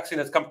RSV vaccine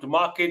has come to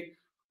market,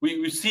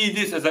 we see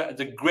this as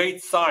a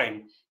great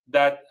sign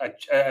that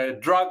a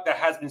drug that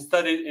has been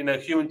studied in a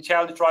human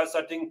challenge trial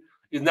setting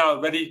is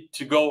now ready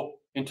to go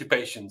into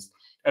patients.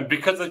 And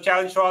because the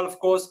challenge trial, of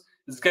course,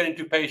 is getting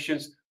to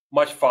patients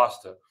much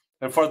faster.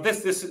 And for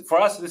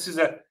us, this is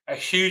a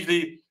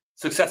hugely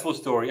successful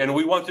story. And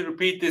we want to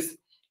repeat this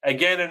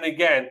again and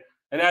again.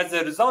 And as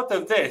a result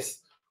of this,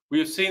 we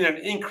have seen an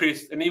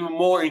even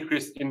more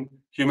increase in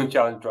human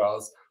challenge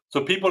trials.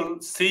 So people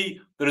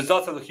see the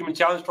results of the human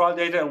challenge trial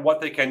data and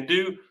what they can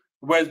do.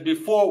 Whereas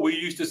before we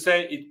used to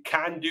say it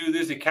can do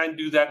this, it can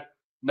do that.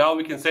 Now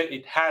we can say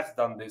it has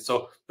done this.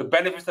 So the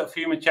benefits of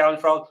human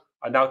challenge trials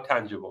are now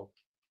tangible.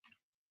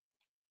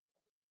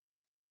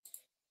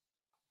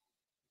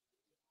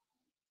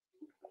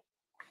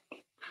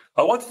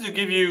 I wanted to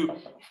give you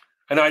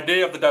an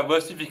idea of the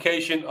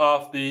diversification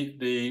of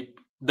the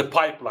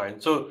pipeline.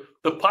 So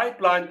the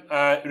pipeline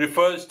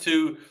refers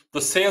to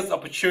the sales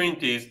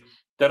opportunities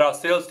that our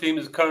sales team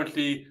is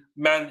currently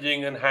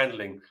managing and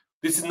handling.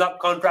 This is not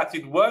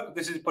contracted work.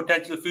 This is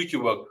potential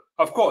future work.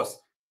 Of course,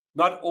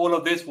 not all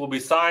of this will be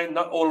signed.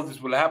 Not all of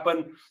this will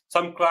happen.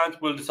 Some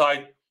clients will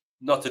decide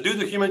not to do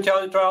the human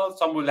challenge trial.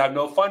 Some will have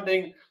no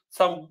funding.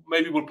 Some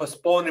maybe will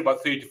postpone it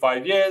about 3 to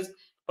 5 years,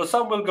 but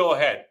some will go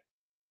ahead.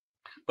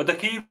 But the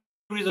key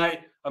reason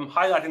I'm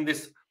highlighting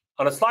this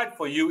on a slide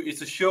for you is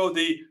to show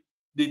the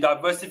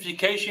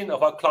diversification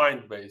of our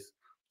client base.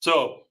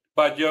 So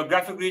by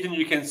geographic region,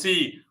 you can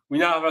see we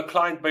now have a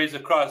client base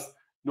across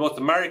North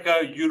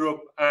America,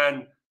 Europe,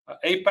 and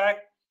APAC.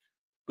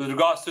 With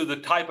regards to the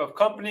type of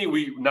company,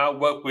 we now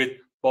work with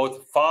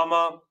both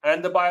pharma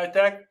and the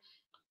biotech.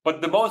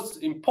 But the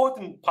most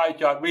important pie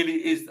chart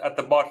really is at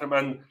the bottom,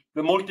 and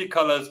the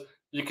multicolors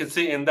you can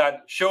see in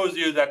that shows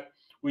you that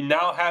we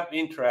now have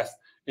interest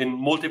in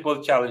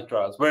multiple challenge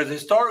trials. Whereas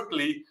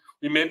historically,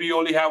 we maybe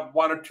only have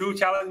 1 or 2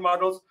 challenge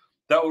models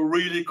that were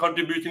really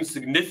contributing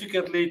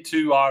significantly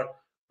to our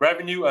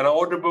revenue and our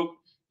order book.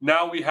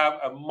 Now we have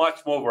a much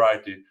more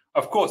variety.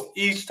 Of course,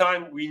 each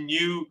time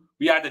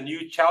we add a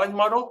new challenge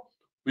model,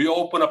 we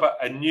open up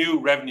a new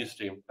revenue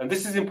stream. And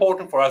this is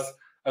important for us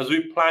as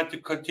we plan to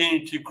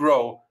continue to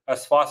grow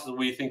as fast as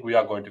we think we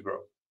are going to grow.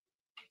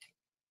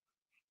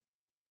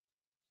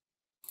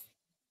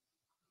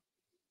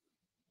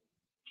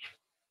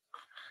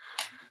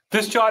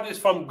 This chart is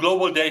from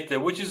Global Data,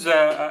 which is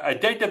a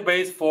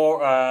database for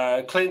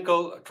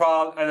clinical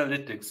trial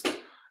analytics.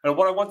 And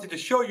what I wanted to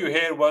show you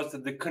here was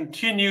that the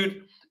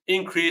continued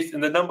increase in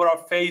the number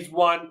of phase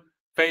 1,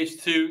 phase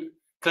 2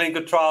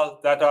 clinical trials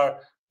that are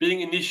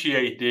being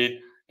initiated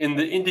in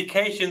the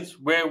indications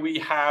where we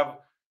have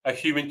a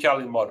human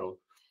challenge model.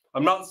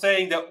 I'm not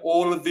saying that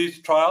all of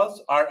these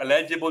trials are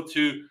eligible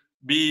to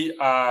be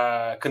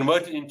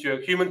converted into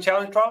a human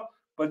challenge trial,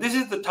 but this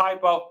is the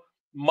type of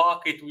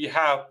market we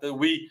have that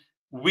we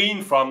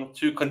wean from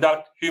to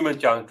conduct human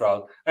challenge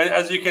trials. And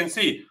as you can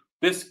see,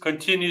 this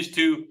continues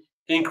to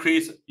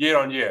increase year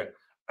on year.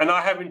 And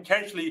I have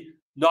intentionally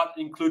not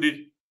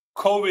included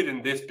COVID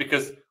in this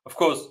because, of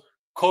course,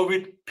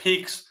 COVID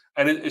peaks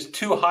and it is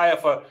too high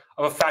of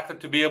a factor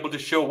to be able to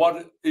show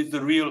what is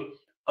the real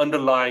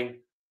underlying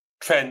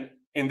trend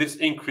in this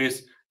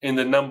increase in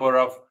the number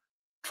of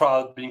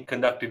trials being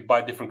conducted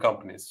by different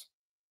companies.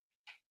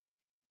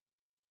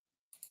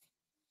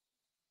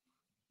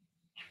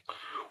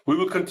 We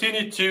will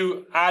continue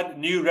to add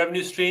new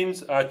revenue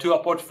streams to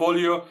our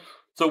portfolio.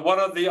 So one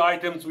of the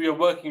items we are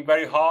working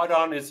very hard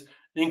on is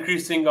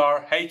increasing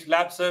our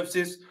lab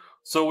services.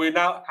 So we're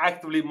now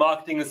actively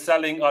marketing and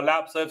selling our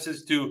lab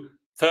services to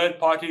third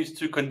parties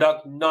to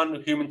conduct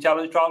non-human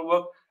challenge trial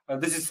work.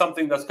 And this is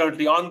something that's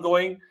currently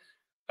ongoing.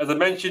 As I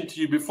mentioned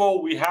to you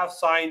before, we have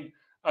signed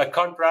a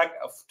contract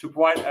to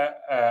provide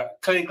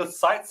clinical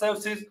site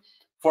services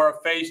for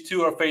a phase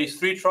 2 or phase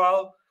 3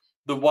 trial.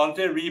 The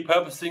voluntary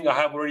repurposing I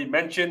have already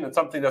mentioned and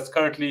something that's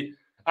currently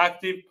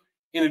active.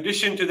 In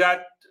addition to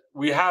that,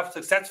 we have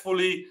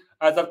successfully,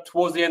 as of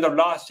towards the end of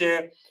last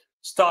year,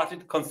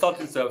 started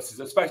consulting services,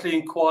 especially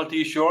in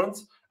quality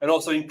assurance and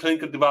also in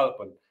clinical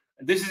development.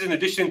 And this is in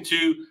addition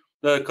to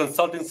the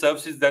consulting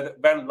services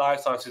that Venn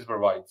Life Sciences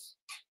provides.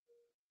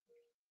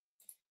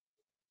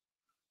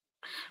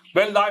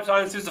 Venn Life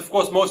Sciences, of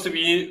course, most of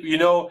you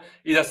know,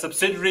 is a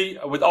subsidiary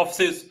with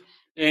offices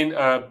in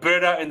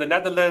Breda in the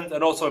Netherlands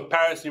and also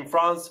Paris in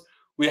France.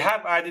 We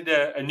have added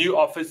a new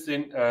office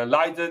in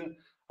Leiden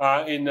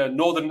in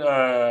northern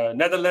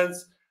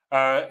Netherlands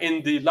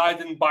in the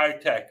Leiden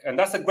Biotech. And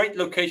that's a great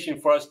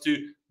location for us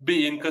to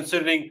be in,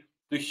 considering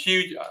the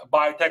huge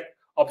biotech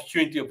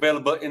opportunity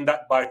available in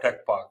that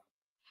biotech park.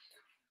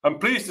 I'm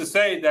pleased to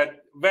say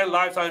that Venn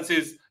Life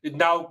Sciences is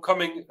now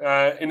coming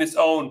in its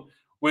own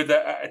with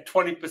a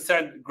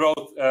 20%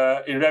 growth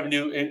in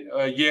revenue in,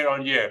 year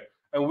on year.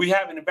 and we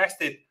have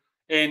invested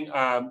in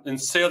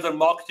sales and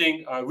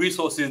marketing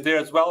resources there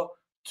as well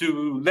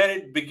to let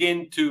it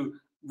begin to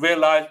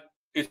realize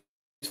its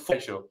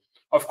potential.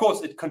 Of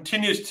course, it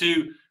continues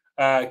to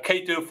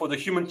cater for the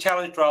human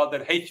challenge trial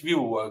that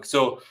hVIVO works.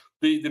 So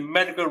the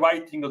medical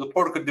writing or the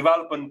protocol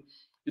development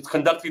is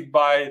conducted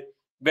by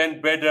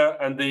Ben Breder,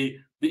 and the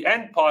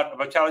end part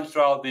of a challenge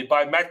trial, the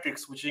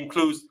biometrics, which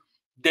includes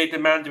data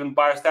management,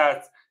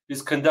 biostats,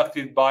 is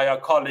conducted by our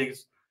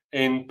colleagues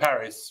in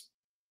Paris.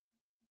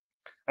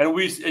 And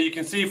you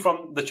can see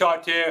from the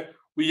chart here,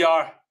 we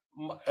are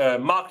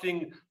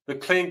marketing the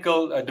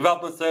clinical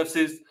development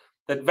services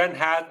that Venn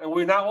has, and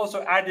we're now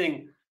also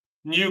adding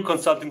new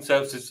consulting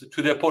services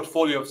to their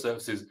portfolio of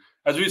services.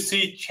 As we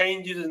see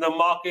changes in the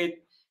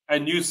market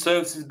and new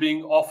services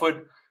being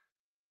offered,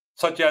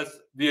 such as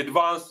the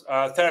advanced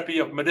therapy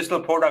of medicinal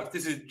products,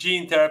 this is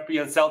gene therapy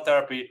and cell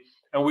therapy,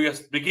 and we are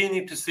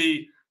beginning to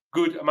see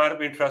good amount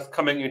of interest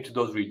coming into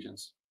those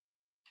regions.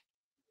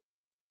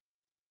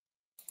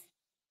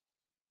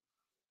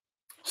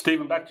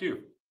 Stephen, back to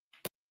you.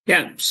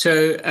 Yeah,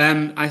 so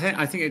I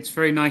think it's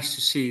very nice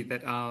to see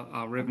that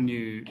our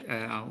revenue,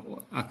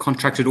 our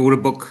contracted order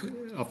book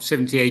of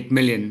 78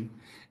 million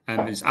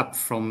is up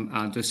from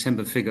our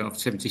December figure of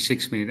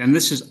 76 million. And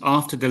this is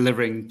after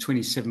delivering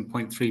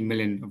 27.3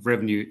 million of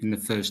revenue in the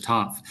first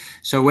half.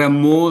 So we're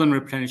more than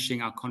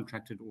replenishing our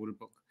contracted order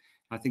book.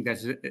 I think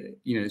that's,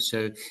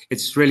 so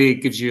it's really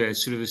gives you a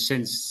sort of a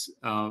sense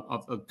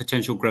of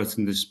potential growth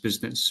in this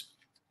business.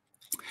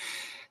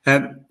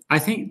 I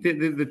think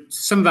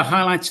some of the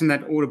highlights in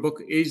that order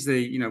book is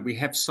we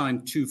have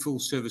signed 2 full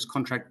service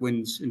contract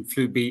wins in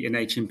Flu B and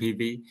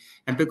HMPV.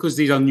 And because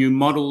these are new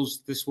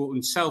models, this will in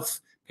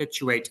itself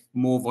perpetuate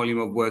more volume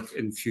of work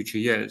in future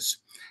years.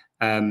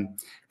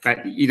 But,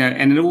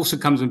 and it also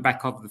comes on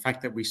back of the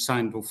fact that we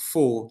signed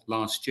 4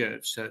 last year,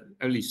 so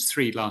only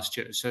 3 last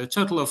year. So a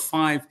total of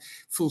 5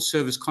 full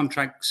service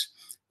contracts.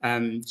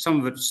 Some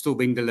of it is still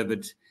being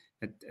delivered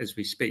as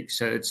we speak.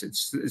 So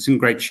it's in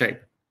great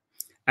shape.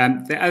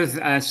 The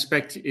other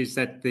aspect is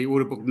that the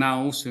order book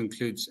now also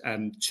includes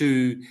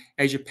 2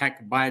 Asia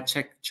Pac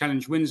biotech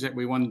challenge wins that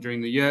we won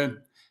during the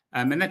year,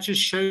 and that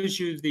just shows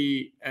you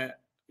the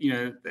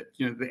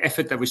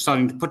effort that we're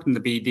starting to put in the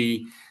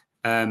BD.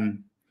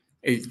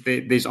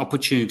 There's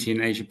opportunity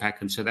in Asia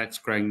Pac, and so that's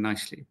growing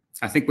nicely.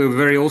 I think we were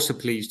very also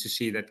pleased to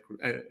see that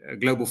a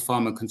global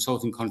pharma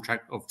consulting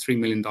contract of $3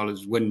 million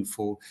win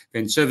for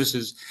Venn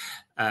Services.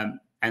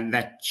 And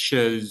that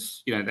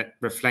shows, that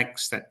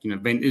reflects that,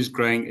 Venn is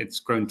growing. It's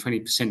grown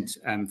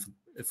 20%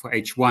 for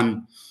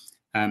H1.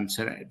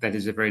 So that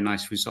is a very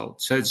nice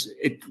result. So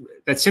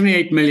that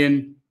 78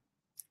 million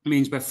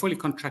means we're fully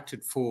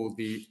contracted for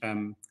the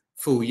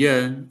full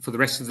year, for the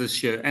rest of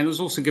this year. And it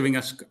was also giving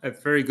us a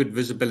very good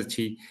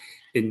visibility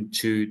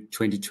into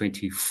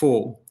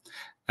 2024.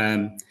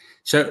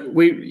 So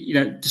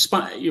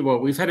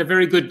we've had a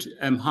very good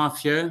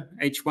half year,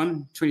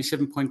 H1,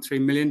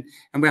 27.3 million,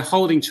 and we're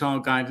holding to our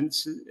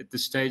guidance at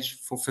this stage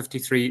for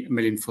 53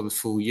 million for the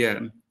full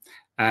year.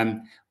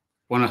 Want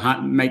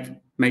to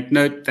make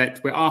note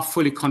that we are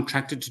fully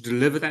contracted to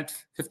deliver that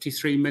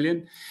 53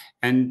 million.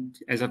 And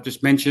as I've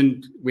just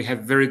mentioned, we have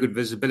very good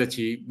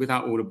visibility with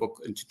our order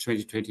book into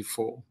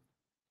 2024.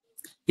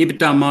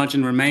 EBITDA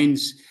margin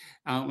remains.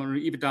 Our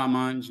EBITDA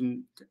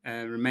margin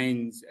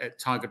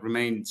target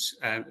remains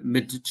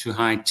mid to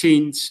high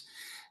teens,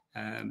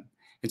 and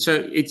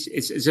so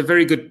it's a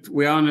very good.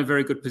 We are in a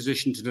very good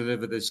position to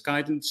deliver this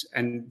guidance.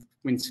 And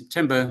in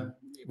September,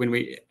 when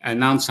we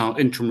announce our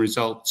interim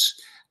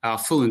results, our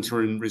full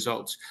interim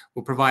results,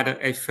 we'll provide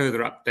a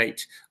further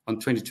update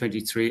on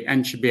 2023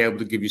 and should be able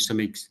to give you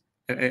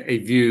a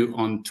view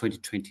on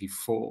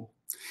 2024.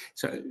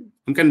 So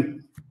I'm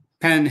going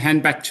to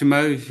hand back to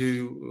Mo,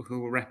 who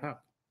will wrap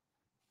up.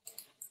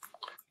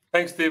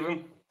 Thanks,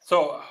 Stephen.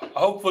 So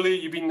hopefully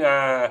you've been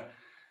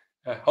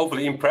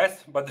hopefully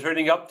impressed by the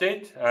trading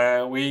update.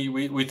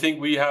 We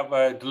think we have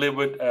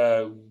delivered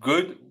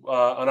good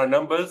on our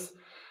numbers,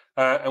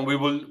 and we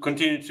will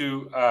continue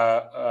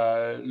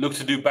to look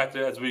to do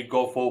better as we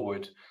go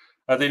forward.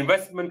 The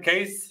investment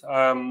case,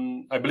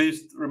 I believe,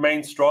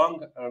 remains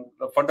strong.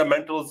 The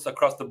fundamentals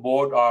across the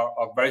board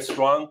are very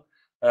strong.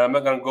 I'm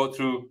not going to go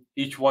through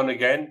each one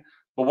again,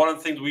 but one of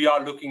the things we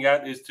are looking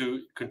at is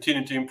to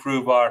continue to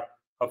improve our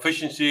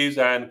efficiencies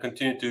and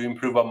continue to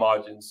improve our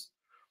margins.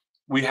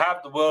 We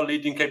have the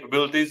world-leading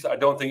capabilities. I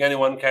don't think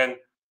anyone can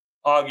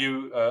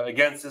argue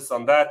against us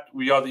on that.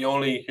 We are the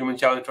only human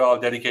challenge trial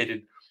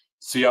dedicated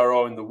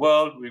CRO in the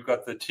world. We've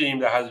got the team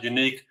that has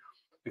unique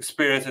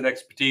experience and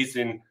expertise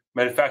in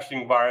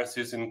manufacturing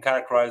viruses and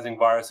characterizing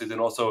viruses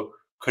and also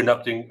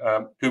conducting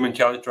human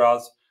challenge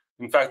trials.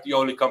 In fact, the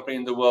only company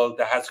in the world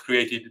that has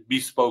created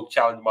bespoke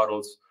challenge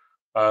models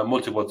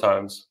multiple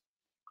times.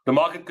 The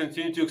market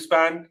continues to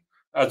expand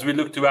as we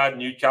look to add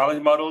new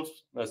challenge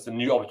models. There's some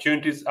new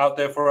opportunities out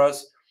there for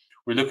us.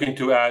 We're looking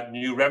to add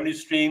new revenue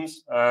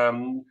streams,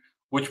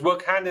 which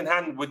work hand in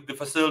hand with the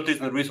facilities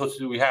and the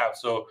resources we have.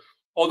 So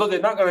although they're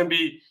not going to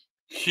be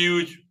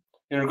huge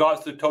in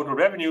regards to total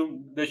revenue,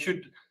 they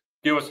should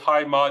give us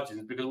high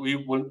margins, because we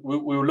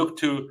will look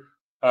to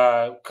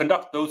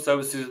conduct those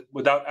services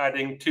without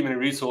adding too many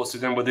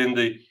resources and within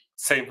the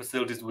same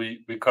facilities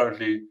we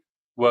currently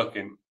work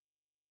in.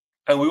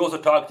 And we're also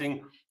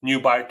targeting new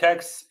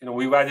biotechs.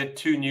 We've added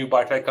 2 new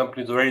biotech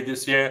companies already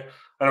this year,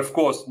 and of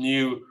course,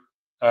 new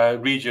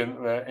region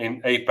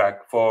in APAC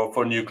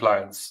for new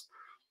clients.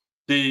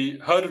 The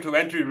hurdle to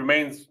entry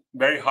remains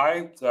very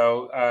high,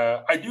 so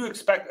I do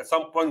expect at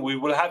some point we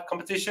will have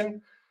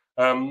competition,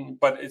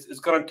 but it's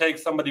going to take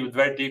somebody with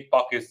very deep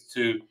pockets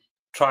to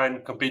try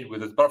and compete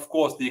with us. But of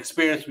course, the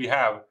experience we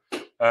have,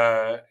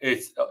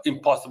 it's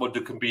impossible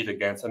to compete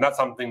against, and that's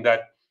something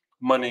that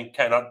money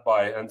cannot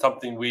buy, and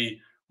something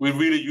we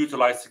really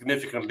utilize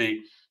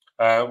significantly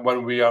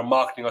when we are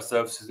marketing our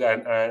services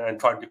and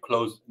trying to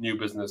close new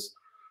business.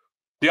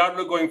 The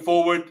outlook going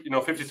forward,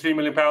 53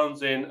 million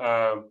pounds in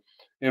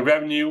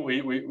revenue,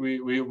 we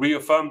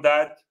reaffirm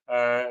that,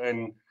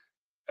 and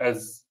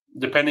as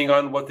depending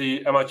on what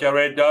the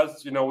MHRA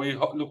does, we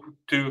look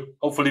to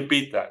hopefully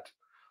beat that.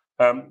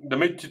 The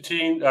mid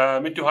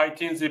to high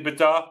teens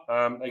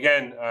EBITDA,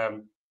 again,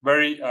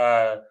 very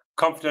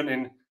confident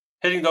in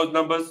hitting those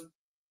numbers.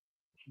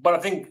 But I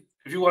think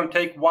if you want to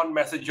take one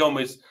message home,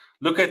 is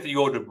look at the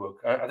order book.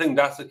 I think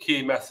that's a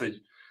key message,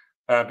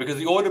 because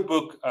the order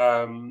book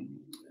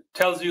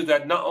tells you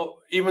that now,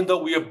 even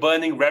though we are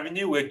burning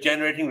revenue, we're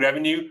generating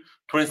revenue,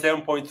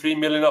 27.3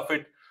 million of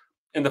it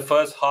in the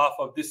first half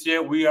of this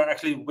year. We are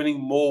actually winning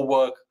more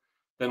work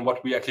than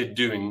what we're actually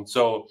doing.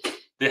 So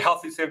the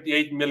healthy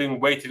 78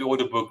 million weighted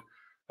order book,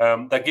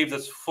 that gives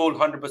us full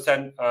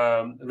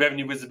 100%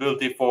 revenue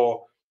visibility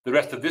for the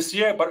rest of this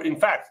year, but in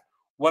fact,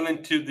 well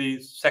into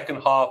the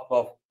second half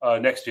of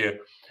next year.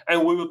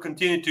 And we will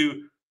continue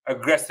to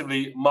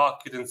aggressively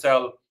market and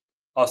sell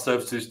our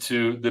services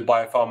to the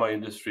biopharma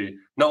industry,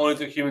 not only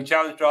the human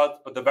challenge trials,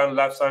 but the Venn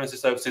Life Sciences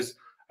services,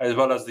 as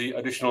well as the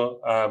additional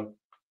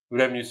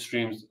revenue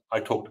streams I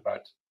talked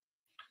about.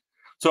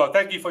 So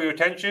thank you for your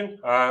attention.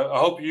 I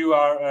hope you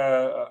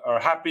are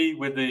happy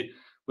with the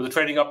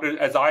trading update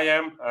as I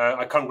am.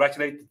 I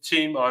congratulate the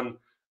team on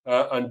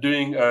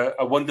doing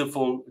a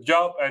wonderful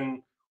job,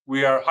 and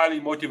we are highly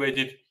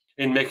motivated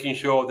in making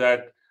sure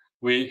that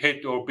we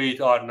hit or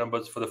beat our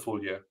numbers for the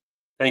full year.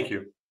 Thank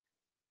you.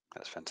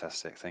 That's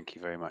fantastic. Thank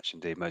you very much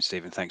indeed, Mo.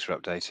 Stephen, thanks for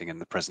updating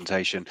and the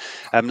presentation.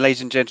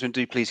 Ladies and gentlemen,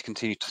 do please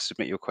continue to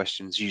submit your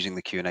questions using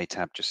the Q&A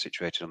tab just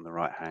situated on the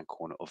right-hand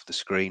corner of the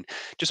screen.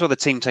 Just while the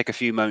team take a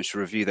few moments to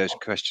review those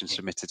questions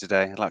submitted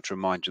today, I'd like to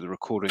remind you the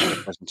recording of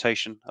the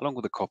presentation, along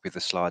with a copy of the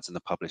slides and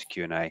the published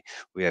Q&A,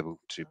 will be able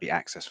to be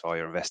accessed via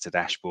your investor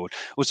dashboard.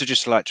 Also,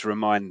 just like to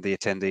remind the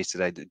attendees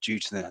today that due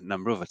to the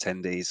number of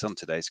attendees on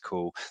today's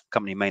call, the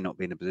company may not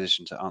be in a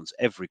position to answer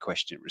every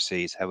question it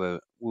receives. However,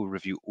 we'll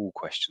review all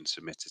questions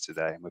submitted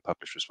today, and we'll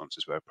publish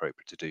responses where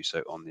appropriate to do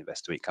so on the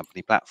Investor Meet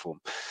Company platform.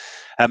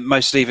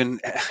 Most, Stephen,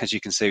 as you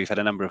can see, we've had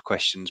a number of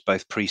questions,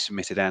 both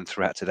pre-submitted and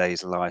throughout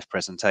today's live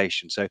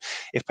presentation. So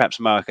if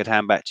perhaps, Mo, I could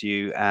hand back to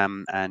you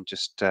and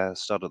just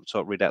start at the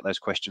top, read out those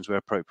questions where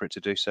appropriate to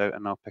do so,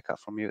 and I'll pick up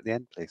from you at the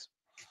end, please.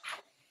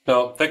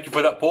 No, thank you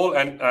for that, Paul.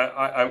 And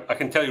I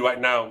can tell you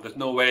right now, there's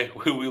no way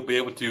we will be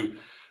able to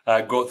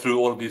go through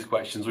all of these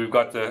questions. We've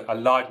got a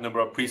large number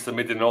of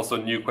pre-submitted and also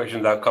new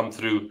questions that have come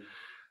through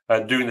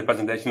during the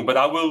presentation, but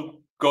I will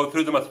go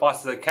through them as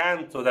fast as I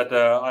can so that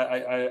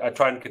I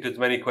try and get as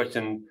many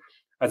questions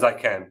as I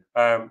can.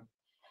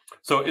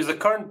 So is the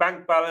current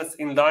bank balance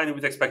in line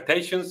with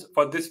expectations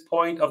for this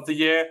point of the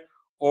year,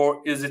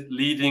 or is it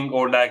leading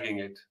or lagging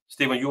it?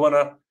 Stephen, you want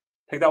to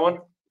take that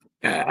one?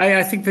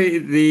 I think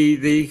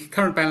the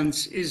current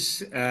balance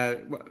is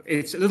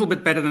it's a little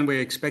bit better than we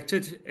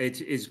expected.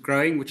 It is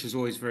growing, which is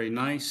always very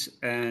nice,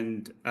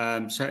 and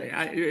so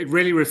it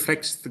really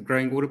reflects the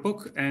growing order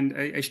book and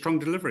a strong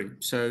delivery.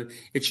 So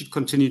it should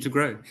continue to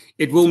grow.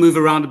 It will move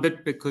around a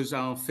bit because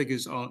our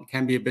figures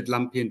can be a bit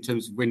lumpy in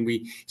terms of when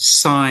we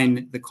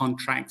sign the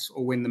contracts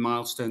or when the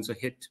milestones are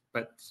hit.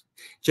 But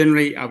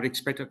generally, I would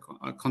expect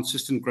a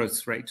consistent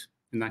growth rate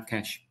in that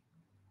cash.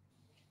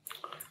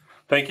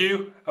 Thank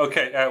you.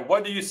 Okay,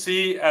 what do you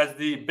see as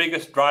the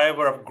biggest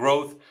driver of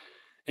growth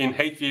in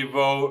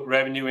hVIVO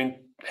revenue in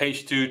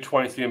H2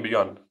 23 and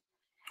beyond?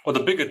 Well, the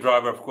bigger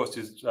driver, of course,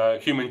 is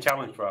human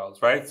challenge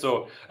trials, right?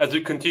 So as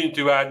we continue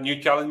to add new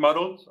challenge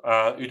models,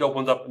 it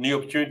opens up new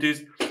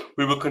opportunities.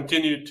 We will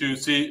continue to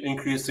see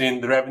increase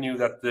in the revenue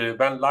that the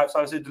Venn Life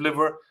Sciences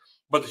deliver,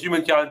 but the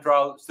human challenge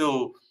trial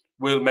still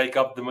will make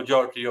up the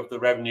majority of the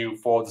revenue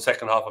for the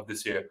second half of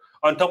this year.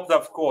 On top of that,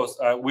 of course,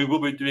 we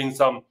will be doing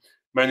some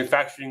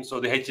manufacturing, so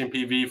the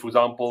HMPV, for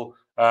example,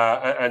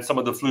 and some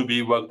of the Flu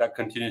B work that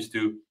continues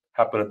to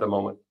happen at the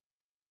moment.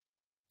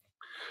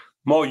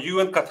 Mo, you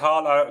and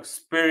Katal are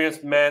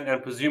experienced men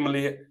and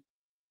presumably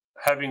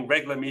having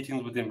regular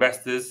meetings with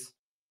investors,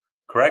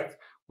 correct?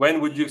 When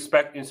would you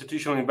expect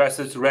institutional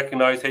investors to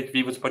recognize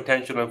hVIVO's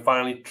potential and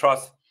finally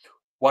trust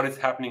what is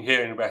happening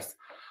here in Invest?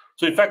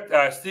 So in fact,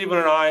 Stephen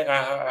and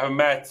I have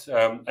met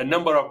a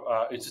number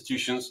of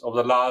institutions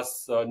over the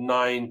last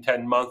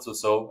 9-10 months or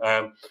so,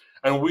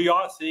 and we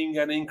are seeing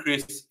an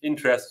increased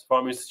interest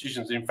from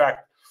institutions. In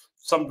fact,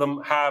 some of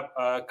them have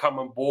come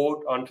on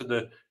board onto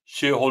the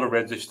shareholder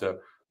register.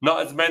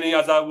 Not as many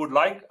as I would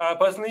like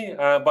personally,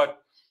 but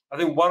I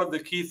think one of the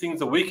key things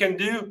that we can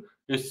do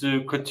is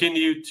to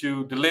continue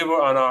to deliver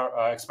on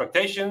our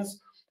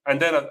expectations. And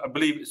then I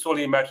believe it's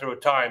only a matter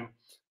of time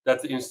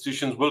that the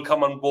institutions will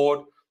come on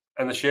board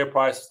and the share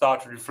price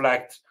start to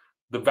reflect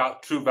the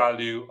true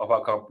value of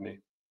our company.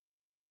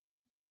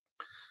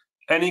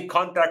 Any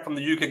contact from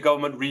the UK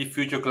government re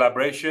future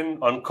collaboration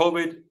on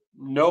COVID?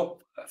 No,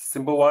 a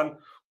simple one.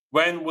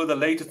 When will the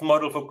latest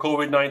model for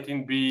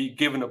COVID-19 be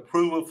given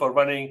approval for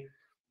running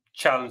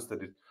challenge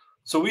studies?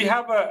 So we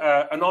have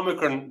an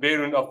Omicron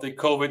variant of the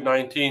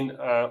COVID-19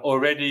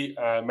 already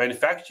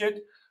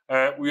manufactured.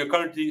 We are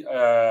currently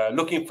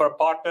looking for a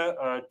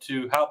partner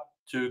to help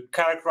to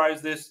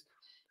characterize this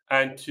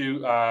and to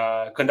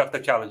conduct a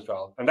challenge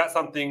trial. And that's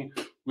something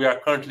we are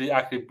currently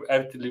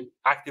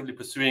actively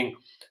pursuing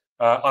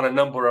on a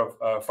number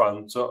of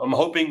fronts. So I'm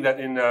hoping that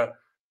in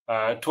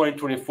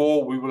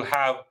 2024, we will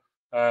have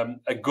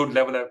a good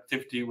level of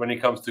activity when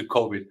it comes to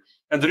COVID.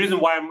 And the reason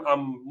why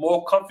I'm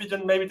more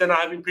confident maybe than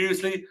I have been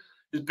previously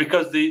is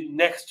because the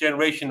next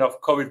generation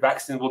of COVID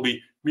vaccines will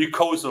be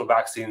mucosal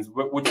vaccines,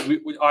 which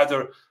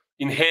either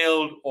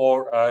inhaled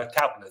or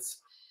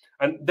tablets.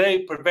 And they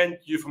prevent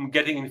you from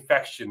getting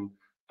infection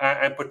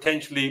and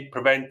potentially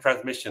prevent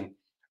transmission.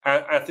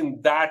 And I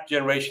think that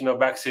generation of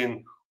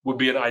vaccine would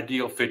be an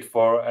ideal fit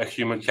for a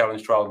human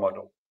challenge trial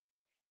model.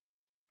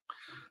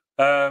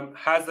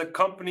 Has the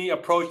company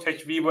approached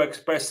hVIVO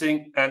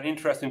expressing an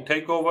interest in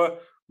takeover?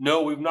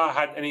 No, we've not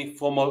had any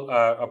formal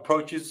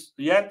approaches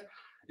yet.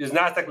 Is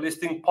NASDAQ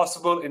listing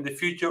possible in the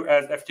future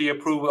as FDA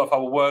approval of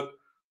our work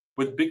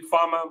with Big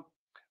Pharma?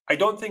 I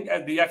don't think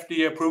the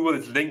FDA approval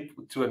is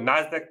linked to a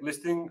NASDAQ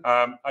listing.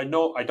 I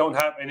know I don't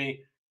have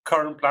any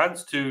current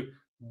plans to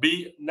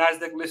be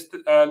NASDAQ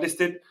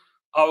listed.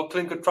 Our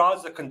clinical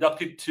trials are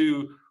conducted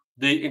to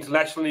the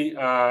internationally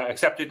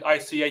accepted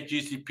ICH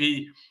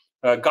GCP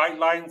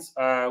guidelines,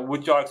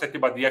 which are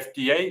accepted by the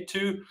FDA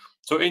too.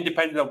 So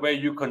independent of where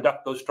you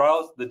conduct those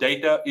trials, the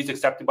data is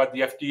accepted by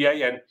the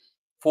FDA, and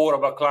 4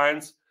 of our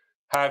clients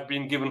have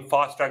been given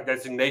fast-track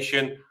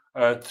designation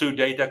through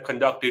data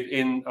conducted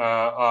in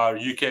our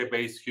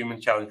UK-based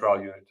human challenge trial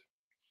unit.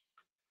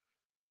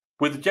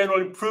 With the general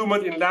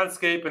improvement in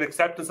landscape and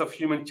acceptance of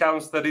human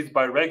challenge studies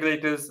by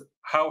regulators,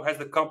 how has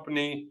the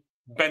company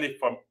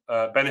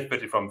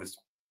benefited from this?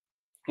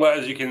 Well,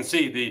 as you can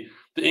see, the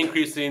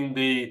increase in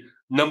the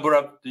number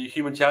of the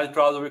human challenge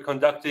trials that we're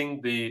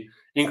conducting, the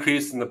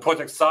increase in the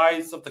project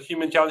size of the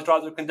human challenge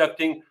trials we're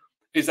conducting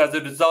is as a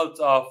result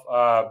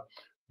of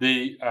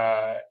the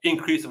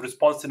increase of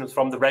responsiveness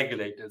from the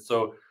regulators.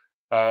 So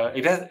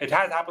it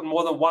has happened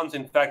more than once,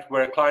 in fact,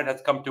 where a client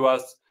has come to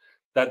us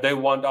that they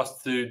want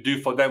us to do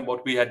for them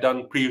what we had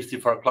done previously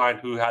for a client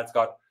who has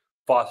got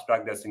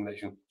fast-track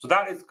designation. So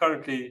that is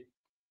currently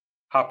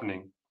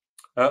happening.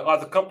 Are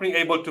the company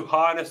able to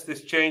harness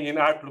this change in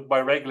outlook by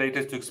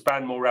regulators to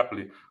expand more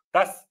rapidly?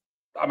 That's,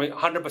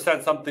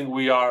 100% something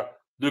we are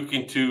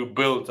looking to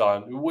build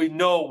on. We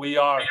know we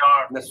are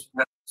in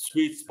a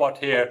sweet spot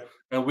here,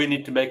 and we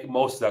need to make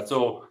most of that.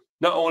 So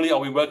not only are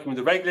we working with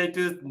the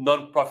regulators,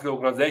 non-profit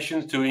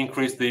organizations to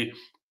increase the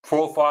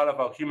profile of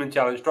our human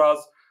challenge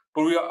trials,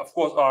 but we, of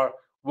course, are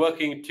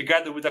working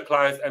together with the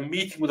clients and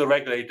meeting with the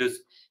regulators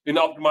in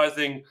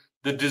optimizing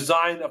the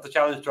design of the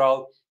challenge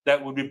trial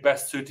that would be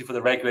best suited for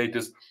the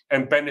regulators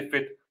and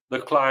benefit the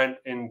client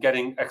in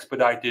getting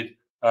expedited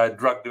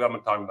drug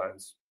development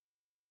timelines.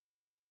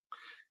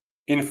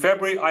 In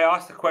February, I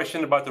asked a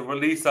question about the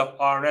release of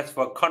RNS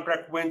for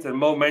contract wins, and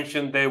Mo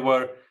mentioned they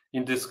were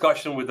in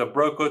discussion with the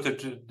broker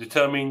to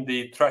determine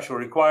the threshold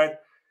required.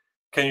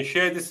 Can you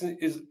share this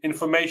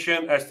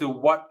information as to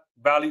what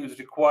value is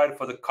required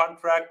for the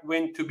contract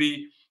win to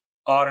be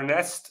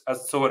RNS'd,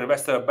 so an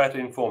investor are better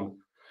informed?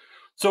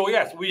 So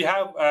yes, we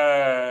have.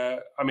 I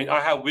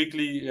have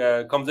weekly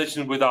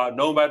conversations with our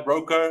Nomad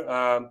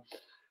broker,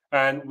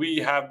 and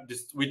we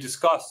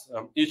discuss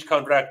each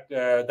contract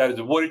that is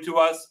awarded to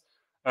us.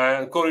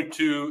 According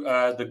to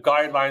the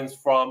guidelines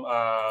from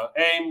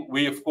AIM,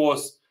 we of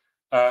course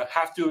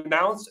have to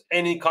announce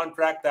any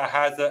contract that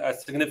has a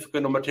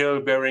significant or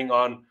material bearing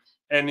on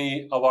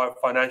any of our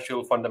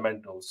financial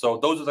fundamentals. So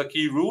those are the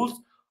key rules,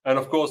 and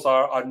of course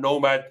our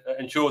Nomad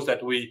ensures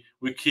that we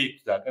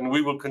keep that, and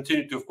we will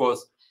continue to, of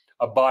course,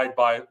 abide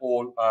by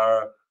all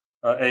our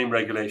AIM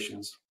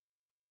regulations.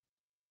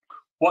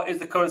 What is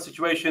the current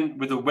situation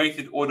with the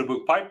weighted order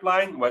book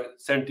pipeline,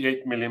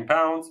 £78 million?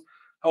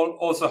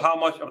 Also, how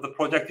much of the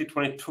projected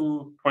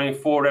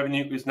 22-24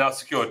 revenue is now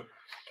secured?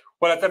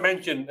 Well, as I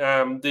mentioned,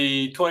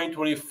 the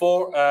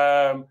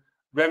 2024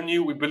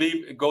 revenue, we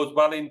believe it goes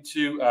well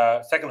into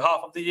second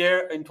half of the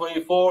year in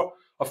 24.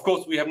 Of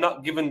course, we have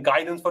not given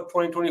guidance for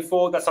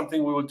 2024. That's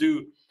something we will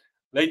do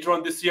later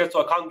on this year.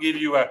 So I can't give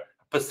you a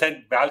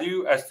percent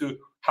value as to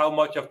how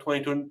much of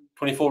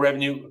 2024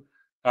 revenue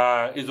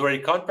is already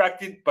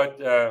contracted, but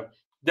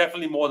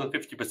definitely more than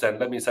 50%,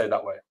 let me say it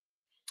that way.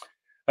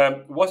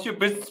 What's your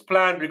business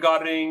plan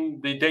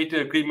regarding the data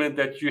agreement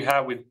that you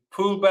have with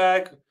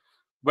Poolbag?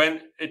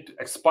 When it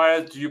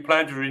expires, do you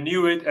plan to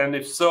renew it? And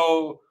if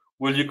so,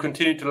 will you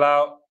continue to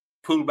allow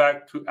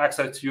pullback to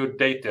access to your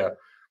data?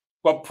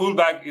 Well,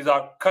 pullback is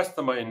our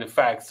customer in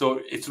effect, so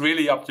it's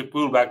really up to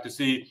pullback to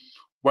see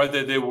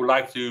whether they would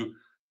like to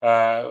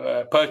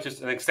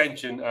purchase an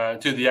extension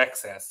to the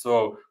access.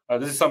 So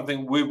this is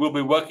something we will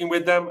be working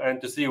with them and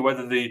to see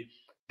whether the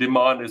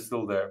demand is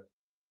still there.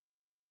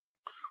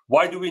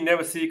 Why do we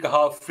never see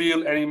Cathal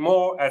Friel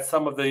anymore at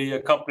some of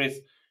the company's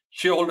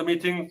shareholder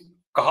meetings?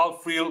 Cathal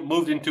Friel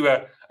moved into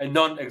a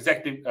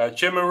non-executive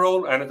chairman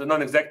role, and as a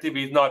non-executive,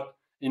 he's not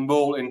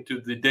involved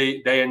into the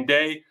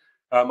day.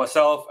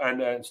 Myself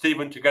and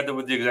Stephen, together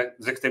with the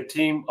executive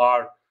team,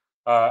 are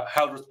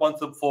held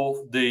responsible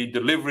for the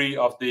delivery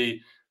of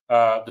the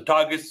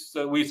targets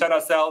that we set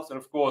ourselves. And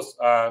of course,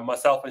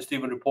 myself and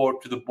Stephen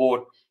report to the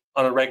board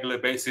on a regular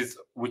basis,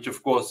 which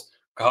of course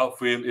Cathal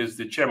Friel is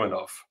the chairman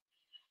of.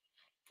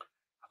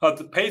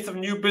 The pace of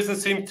new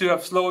business seems to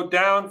have slowed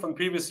down from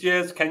previous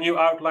years. Can you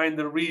outline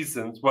the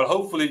reasons? Well,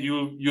 hopefully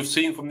you've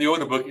seen from the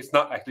order book, it's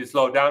not actually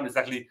slowed down, it's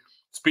actually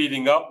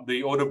speeding up.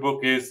 The order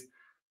book is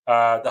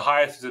the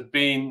highest it's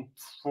been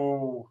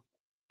for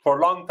a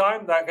long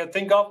time that I can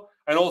think of.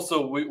 And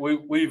also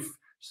we've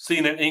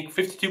seen an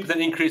 52%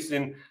 increase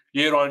in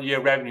year-on-year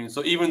revenue.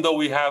 So even though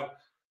we have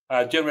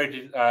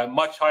generated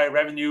much higher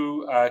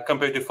revenue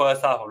compared to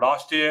first half of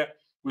last year,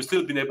 we've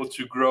still been able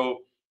to grow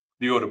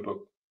the order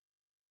book.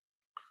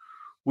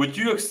 Would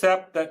you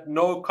accept that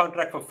no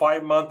contract for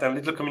 5 months and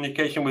little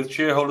communication with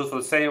shareholders for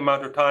the same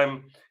amount of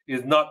time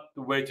is not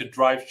the way to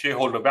drive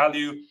shareholder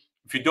value?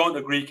 If you don't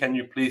agree, can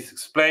you please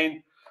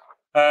explain?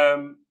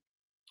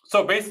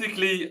 So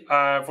basically,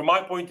 from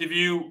my point of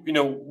view,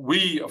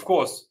 we, of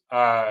course,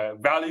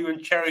 value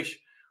and cherish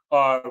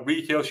our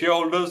retail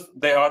shareholders.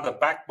 They are the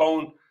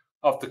backbone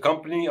of the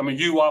company. I mean,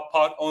 you are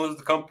part owners of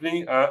the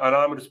company, and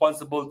I'm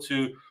responsible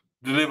to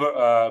deliver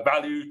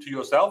value to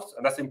yourselves,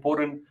 and that's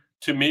important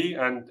to me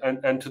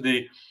and to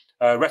the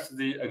rest of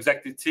the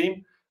executive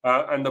team.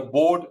 And the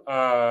board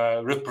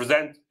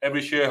represent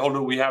every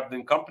shareholder we have in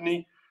the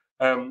company.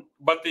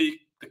 But the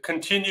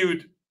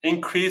continued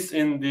increase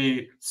in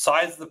the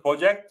size of the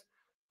project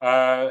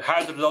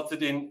has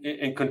resulted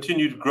in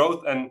continued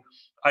growth, and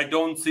I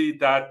don't see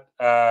that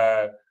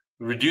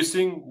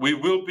reducing. We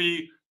will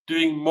be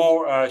doing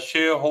more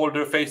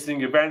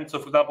shareholder-facing events. So,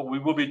 for example, we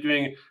will be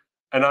doing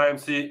an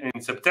IMC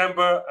in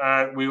September,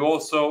 and we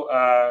also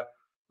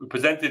we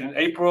presented in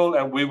April,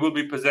 and we will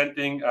be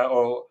presenting,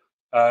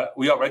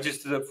 we are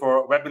registered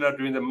for a webinar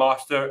during the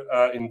Master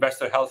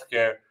Investor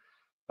Healthcare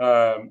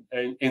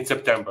in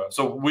September.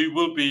 So we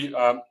will be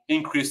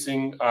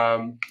increasing,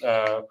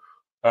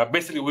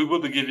 basically we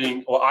will be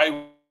giving, or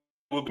I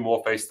will be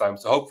more FaceTime.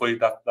 So hopefully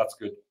that's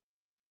good.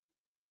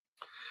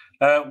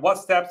 What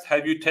steps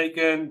have you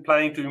taken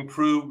planning to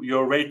improve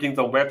your ratings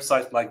on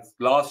websites like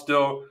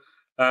Glassdoor?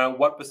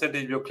 What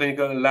percentage of your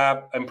clinical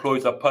lab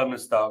employees are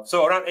permanent staff?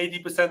 So around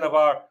 80% of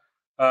our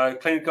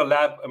clinical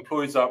lab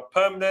employees are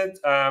permanent.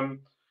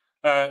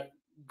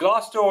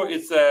 Glassdoor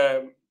is,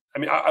 I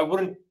mean, I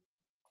wouldn't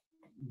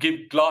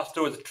give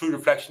Glassdoor as a true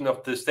reflection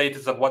of the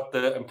status of what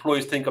the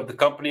employees think of the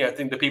company. I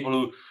think the people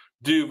who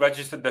do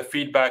register their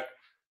feedback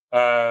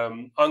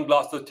on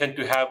Glassdoor tend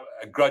to have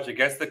a grudge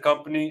against the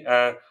company.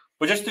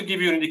 But just to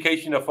give you an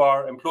indication of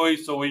our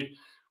employees, so we've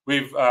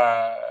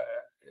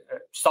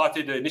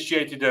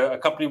initiated a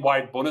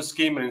company-wide bonus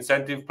scheme and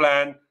incentive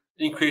plan,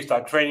 increased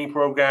our training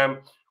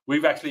program.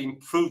 We've actually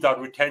improved our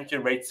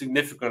retention rate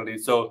significantly.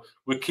 So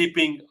we're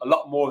keeping a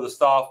lot more of the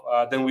staff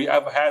than we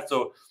ever had.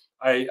 So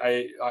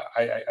I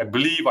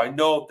believe, I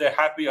know they're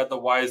happy.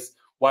 Otherwise,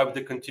 why would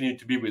they continue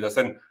to be with us?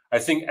 And I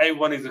think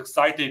everyone is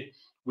excited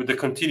with the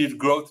continued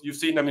growth you've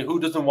seen. I mean, who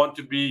doesn't want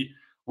to be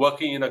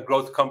working in a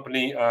growth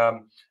company,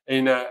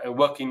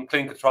 working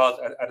clinical trials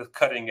at a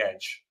cutting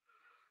edge?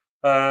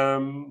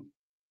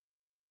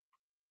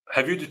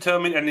 Have you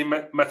determined any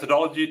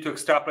methodology to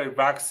extrapolate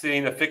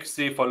vaccine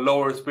efficacy for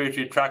lower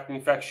respiratory tract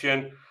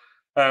infection?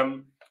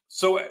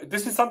 So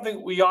this is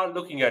something we are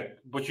looking at,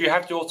 but you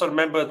have to also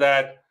remember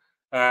that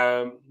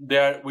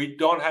we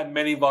don't have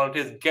many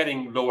volunteers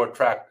getting lower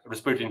tract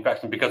respiratory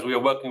infection because we are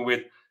working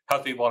with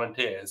healthy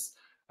volunteers.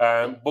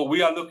 But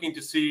we are looking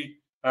to see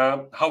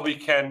how we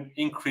can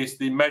increase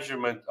the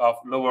measurement of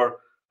lower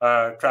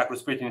tract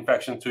respiratory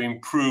infection to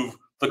improve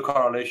the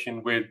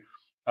correlation with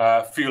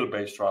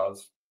field-based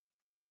trials.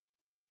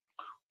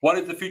 What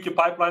does the future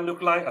pipeline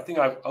look like? I think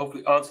I've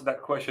hopefully answered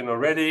that question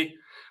already.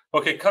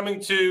 Okay, coming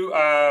to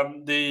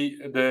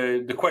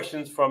the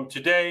questions from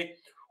today.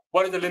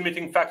 What is the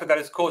limiting factor that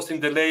is causing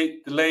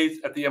delays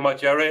at the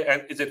MHRA,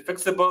 and is it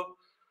fixable?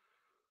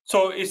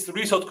 So it's the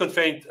resource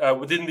constraint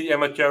within the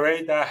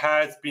MHRA that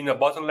has been a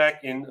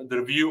bottleneck in the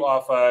review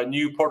of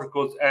new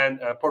protocols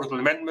and protocol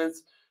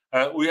amendments.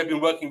 We have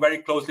been working very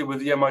closely with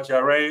the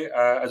MHRA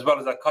as well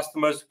as our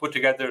customers to put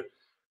together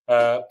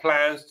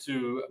plans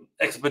to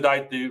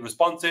expedite the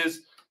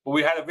responses. But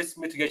we had a risk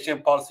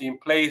mitigation policy in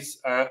place,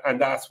 and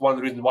that's one of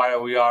the reasons why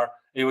we are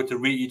able to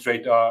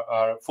reiterate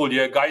our full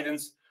year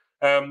guidance.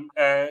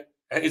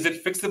 Is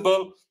it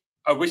fixable?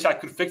 I wish I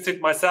could fix it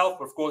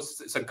myself. Of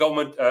course, it's a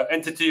government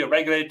entity, a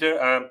regulator,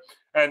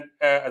 and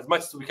as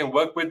much as we can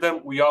work with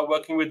them, we are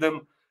working with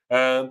them.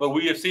 But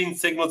we have seen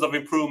signals of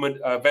improvement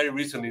very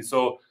recently.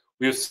 So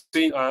we have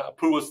seen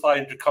approvals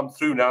starting to come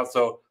through now.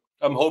 So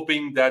I'm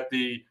hoping that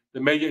the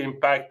major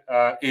impact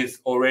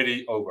is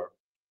already over.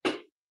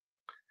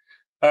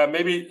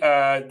 Maybe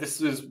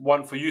this is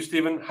one for you,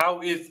 Stephen.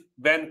 How is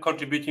Venn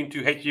contributing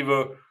to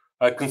hVIVO,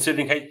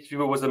 considering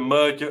hVIVO was a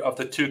merger of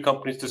the two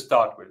companies to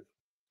start with?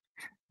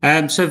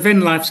 So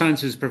Venn Life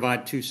Sciences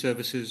provide two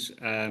services.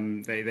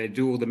 They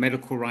do all the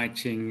medical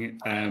writing,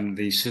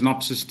 the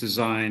synopsis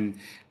design,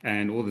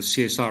 and all the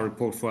CSR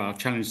report for our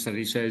challenge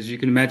study. So as you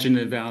can imagine,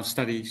 that our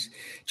studies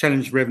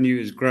challenge revenue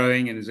is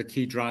growing and is a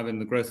key driver in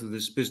the growth of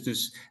this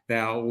business. They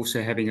are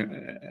also having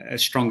a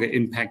stronger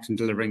impact in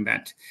delivering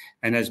that.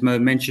 And as Mo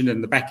mentioned,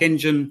 in the back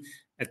engine,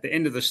 at the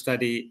end of the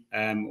study,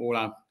 all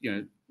our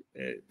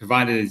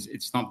provided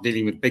it's not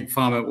dealing with big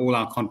pharma, all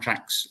our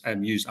contracts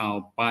use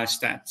our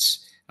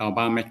biostats, our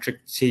biometric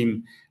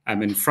team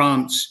in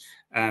France,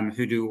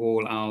 who do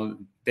all our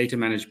data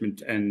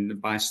management and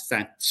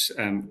biostats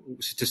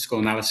statistical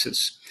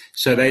analysis.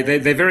 So they're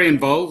very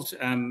involved,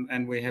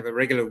 and we have a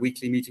regular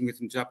weekly meeting with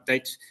them to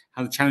update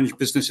how the challenge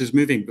business is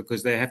moving,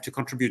 because they have to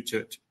contribute to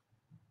it.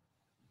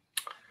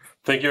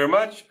 Thank you very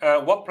much.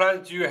 What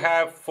plans do you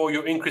have for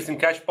your increase in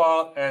cash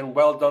pile? And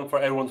well done for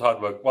everyone's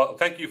hard work. Well,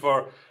 thank you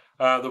for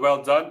the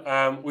well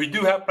done. We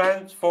do have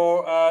plans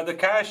for the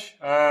cash.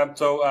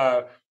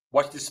 So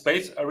watch this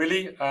space,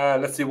 really.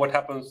 Let's see what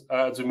happens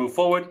as we move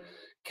forward.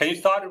 Can you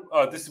start?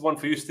 This is one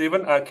for you,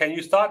 Stephen. Can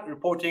you start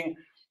reporting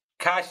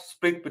cash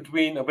split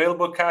between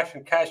available cash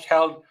and cash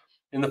held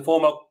in the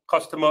form of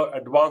customer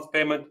advance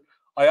payment?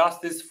 I ask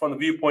this from the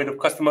viewpoint of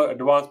customer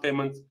advance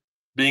payments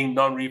being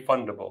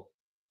non-refundable.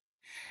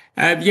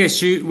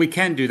 Yes, we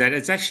can do that.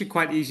 It's actually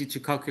quite easy to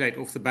calculate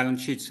off the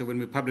balance sheet. So when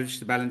we publish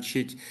the balance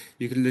sheet,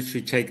 you can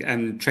literally take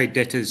trade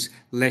debtors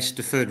less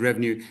deferred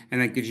revenue,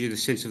 and that gives you the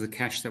sense of the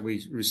cash that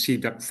we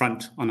received up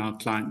front on our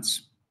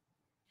clients.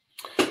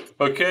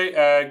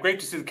 Okay, great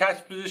to see the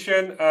cash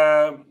position.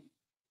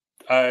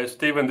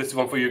 Stephen, this is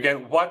one for you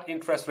again. What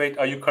interest rate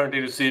are you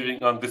currently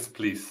receiving on this,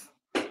 please?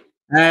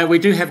 We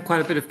do have quite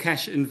a bit of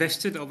cash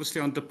invested,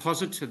 obviously on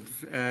deposit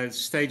at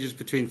stages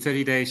between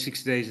 30 days,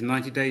 60 days, and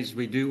 90 days.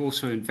 We do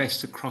also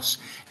invest across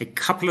a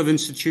couple of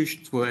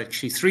institutions, well,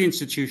 actually 3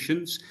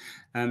 institutions,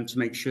 to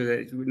make sure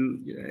that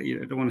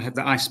you don't want to have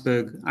the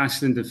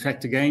Iceland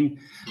effect again.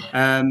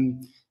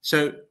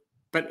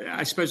 But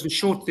I suppose in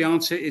short, the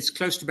answer is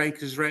close to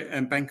banker's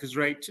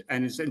rate,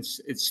 and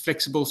it's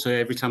flexible. So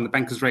every time the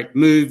banker's rate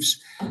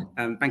moves,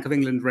 Bank of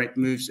England rate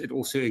moves, it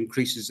also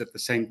increases at the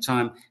same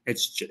time.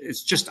 It's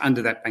just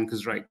under that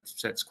banker's rate,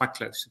 so it's quite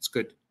close. It's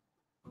good.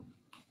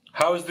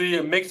 How is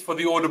the mix for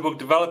the order book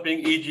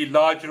developing, e.g.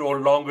 larger or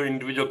longer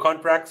individual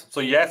contracts?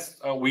 So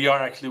yes, we are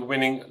actually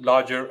winning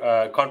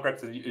larger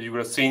contracts, as you would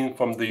have seen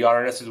from the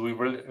RNSs we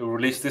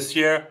released this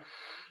year.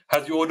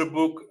 Has your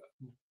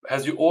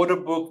order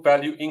book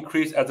value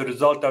increased as a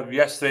result of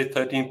yesterday's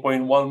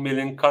 13.1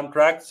 million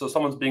contracts? So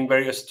someone's being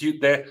very astute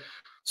there.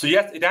 So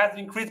yes, it has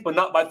increased, but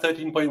not by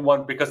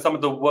 13.1, because some of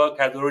the work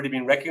has already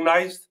been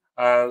recognized.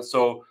 And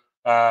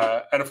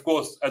of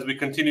course, as we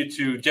continue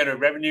to generate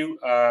revenue,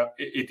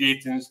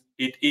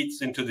 it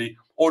eats into the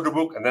order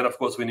book. And then, of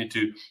course, we need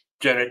to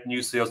generate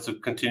new sales to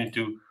continue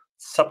to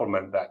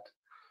supplement that.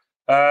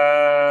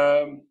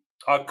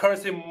 Are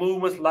currency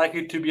movements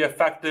likely to be a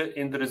factor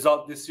in the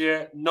result this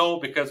year? No,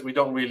 because we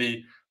don't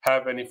really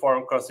have any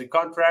foreign currency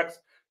contracts.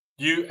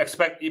 Do you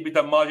expect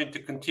EBITDA margin to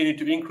continue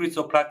to increase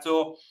or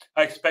plateau?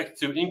 I expect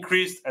to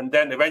increase and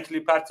then eventually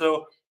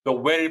plateau. So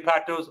where it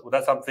plateaus, well,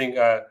 that's something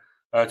to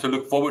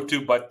look forward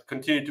to, but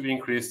continue to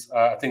increase,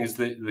 I think, is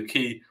the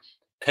key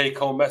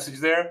take-home message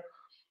there.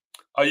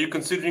 Are you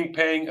considering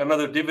paying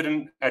another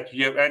dividend at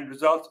year-end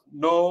results?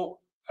 No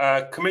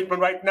commitment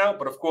right now,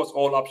 but of course,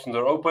 all options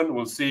are open.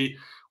 We'll see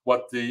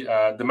what the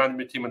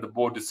management team and the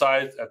board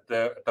decides at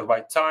the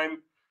right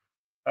time.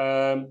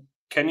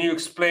 Can you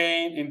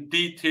explain in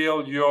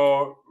detail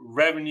your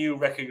revenue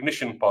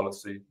recognition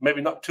policy? Maybe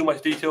not too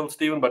much detail,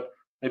 Stephen, but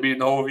maybe an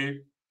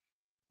overview.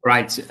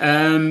 Right.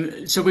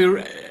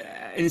 So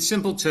in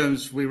simple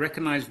terms, we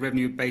recognize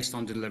revenue based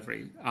on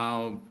delivery.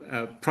 Our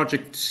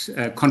project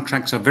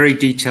contracts are very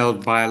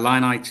detailed by a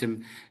line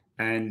item,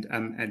 and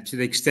to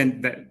the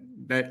extent that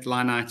that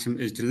line item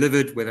is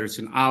delivered, whether it's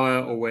an hour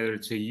or whether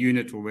it's a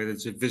unit or whether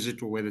it's a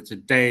visit or whether it's a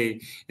day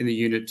in the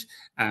unit,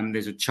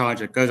 there's a charge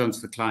that goes onto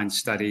the client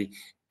study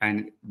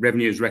and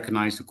revenue is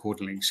recognized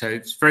accordingly. So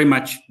it's very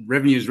much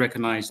revenue is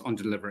recognized on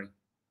delivery.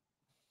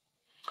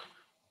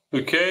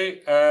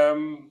 Okay.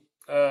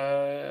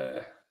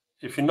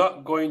 If you're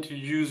not going to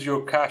use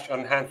your cash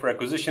on hand for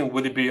acquisition,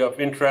 would it be of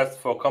interest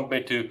for a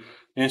company to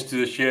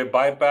institute a share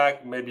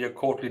buyback, maybe a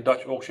quarterly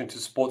Dutch auction to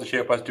support the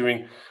share price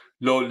during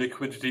low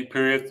liquidity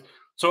periods?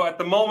 So at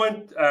the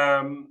moment,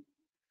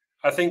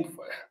 I think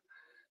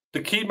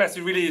the key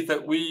message really is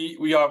that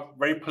we are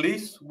very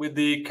pleased with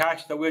the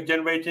cash that we're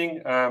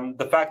generating.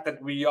 The fact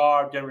that we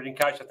are generating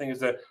cash, I think,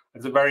 is a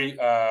very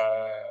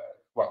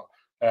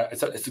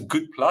it's a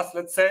good plus,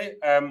 let's say.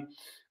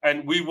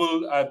 And we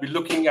will be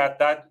looking at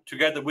that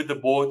together with the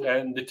board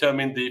and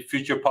determine the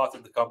future path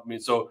of the company.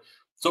 So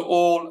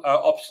all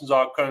options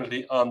are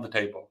currently on the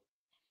table.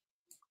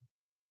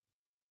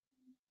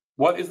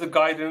 What is the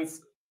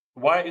guidance?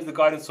 Why is the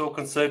guidance so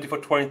conservative for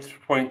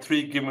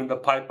 2023 given the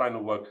pipeline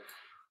of work?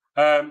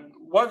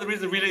 One of the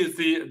reasons really is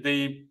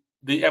the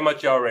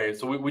MHRA.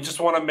 So we just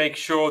want to make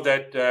sure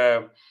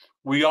that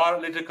we are a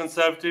little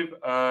conservative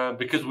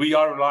because we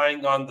are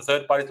relying on the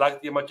third parties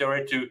like the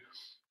MHRA to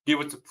give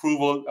its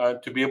approval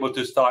to be able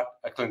to start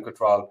a clinical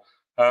trial.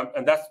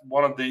 And that's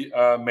one of the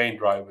main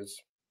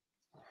drivers.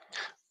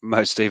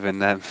 Mo,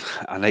 Stephen,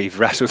 I know you've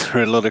rattled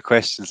through a lot of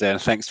questions there,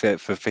 and thanks for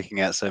picking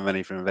out so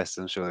many from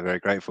investors. I'm sure they're very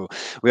grateful.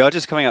 We are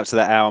just coming up to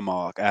that hour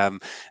mark, and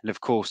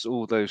of course,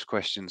 all those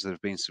questions that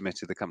have been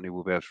submitted, the company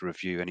will be able to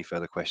review any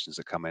further questions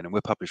that come in, and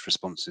we'll publish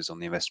responses on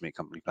the Investment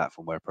Company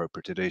platform where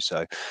appropriate to do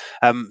so.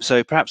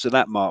 So perhaps at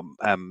that mark,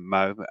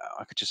 Mo,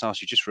 I could just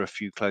ask you just for a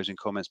few closing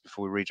comments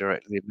before we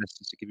redirect the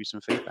investors to give you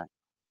some feedback.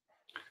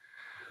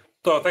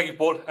 So thank you,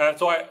 Paul.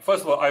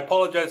 First of all, I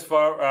apologize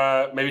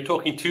for maybe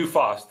talking too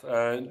fast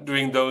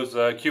during those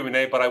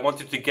Q&A, but I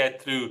wanted to get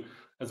through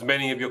as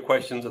many of your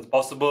questions as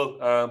possible.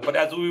 But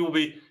as we will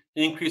be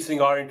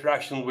increasing our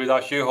interaction with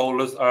our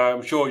shareholders,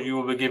 I'm sure you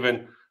will be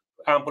given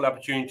ample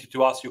opportunity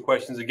to ask your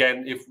questions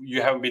again if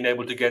you haven't been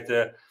able to get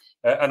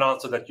an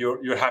answer that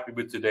you're happy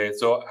with today.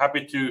 So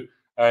happy to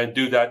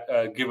do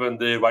that given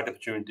the right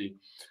opportunity.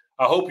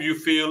 I hope you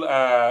feel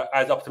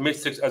as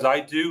optimistic as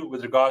I do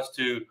with regards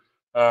to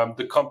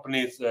the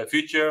company's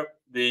future.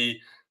 The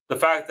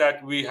fact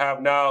that we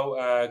have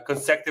now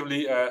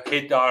consecutively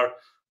hit our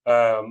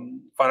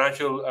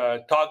financial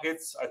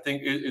targets, I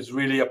think is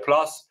really a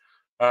plus.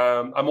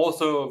 I'm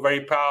also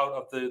very proud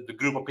of the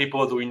group of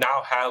people that we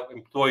now have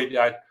employed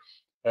at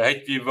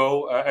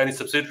hVIVO and its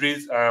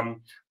subsidiaries.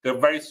 They're a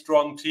very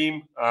strong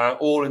team,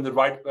 all in the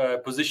right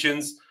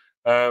positions.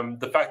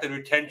 The fact that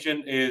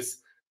retention is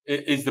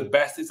the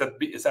best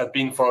it's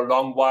been for a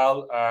long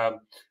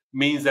while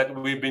means that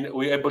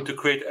we're able to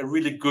create a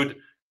really good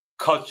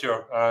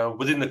culture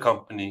within the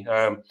company.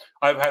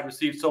 I've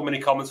received so many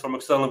comments from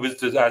external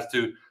visitors as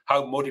to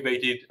how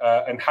motivated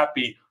and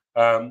happy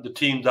the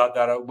teams that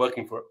are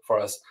working for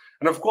us.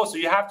 And of course,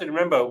 you have to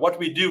remember what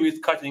we do is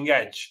cutting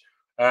edge.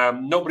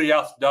 Nobody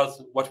else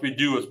does what we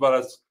do as well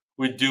as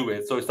we do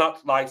it. So it's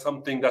not like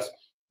something that's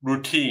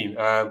routine.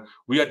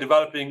 We are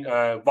developing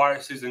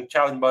viruses and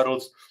challenge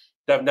models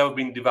that have never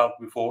been developed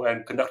before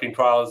and conducting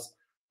trials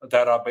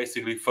that are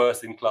basically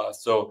first in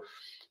class. So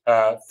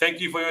thank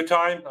you for your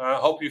time. I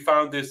hope you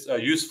found this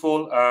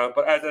useful.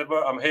 But as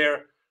ever, I'm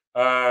here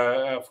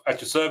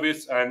at your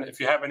service. And if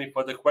you have any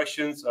further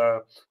questions,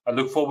 I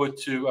look forward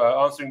to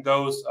answering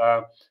those.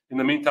 In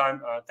the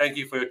meantime, thank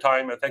you for your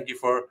time and thank you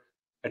for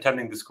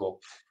attending this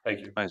call. Thank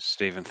you.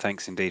 Stephen,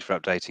 thanks indeed for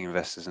updating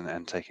investors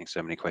and taking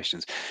so many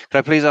questions. Could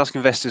I please ask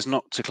investors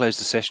not to close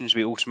the session, to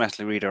be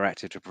automatically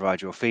redirected to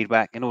provide your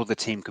feedback in order the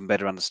team can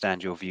better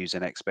understand your views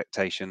and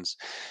expectations.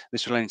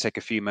 This will only take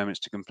a few moments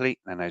to complete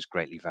and is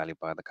greatly valued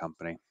by the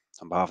company.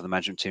 On behalf of the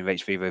management team of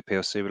hVIVO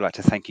PLC, we'd like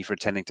to thank you for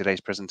attending today's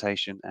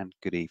presentation and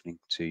good evening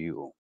to you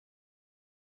all.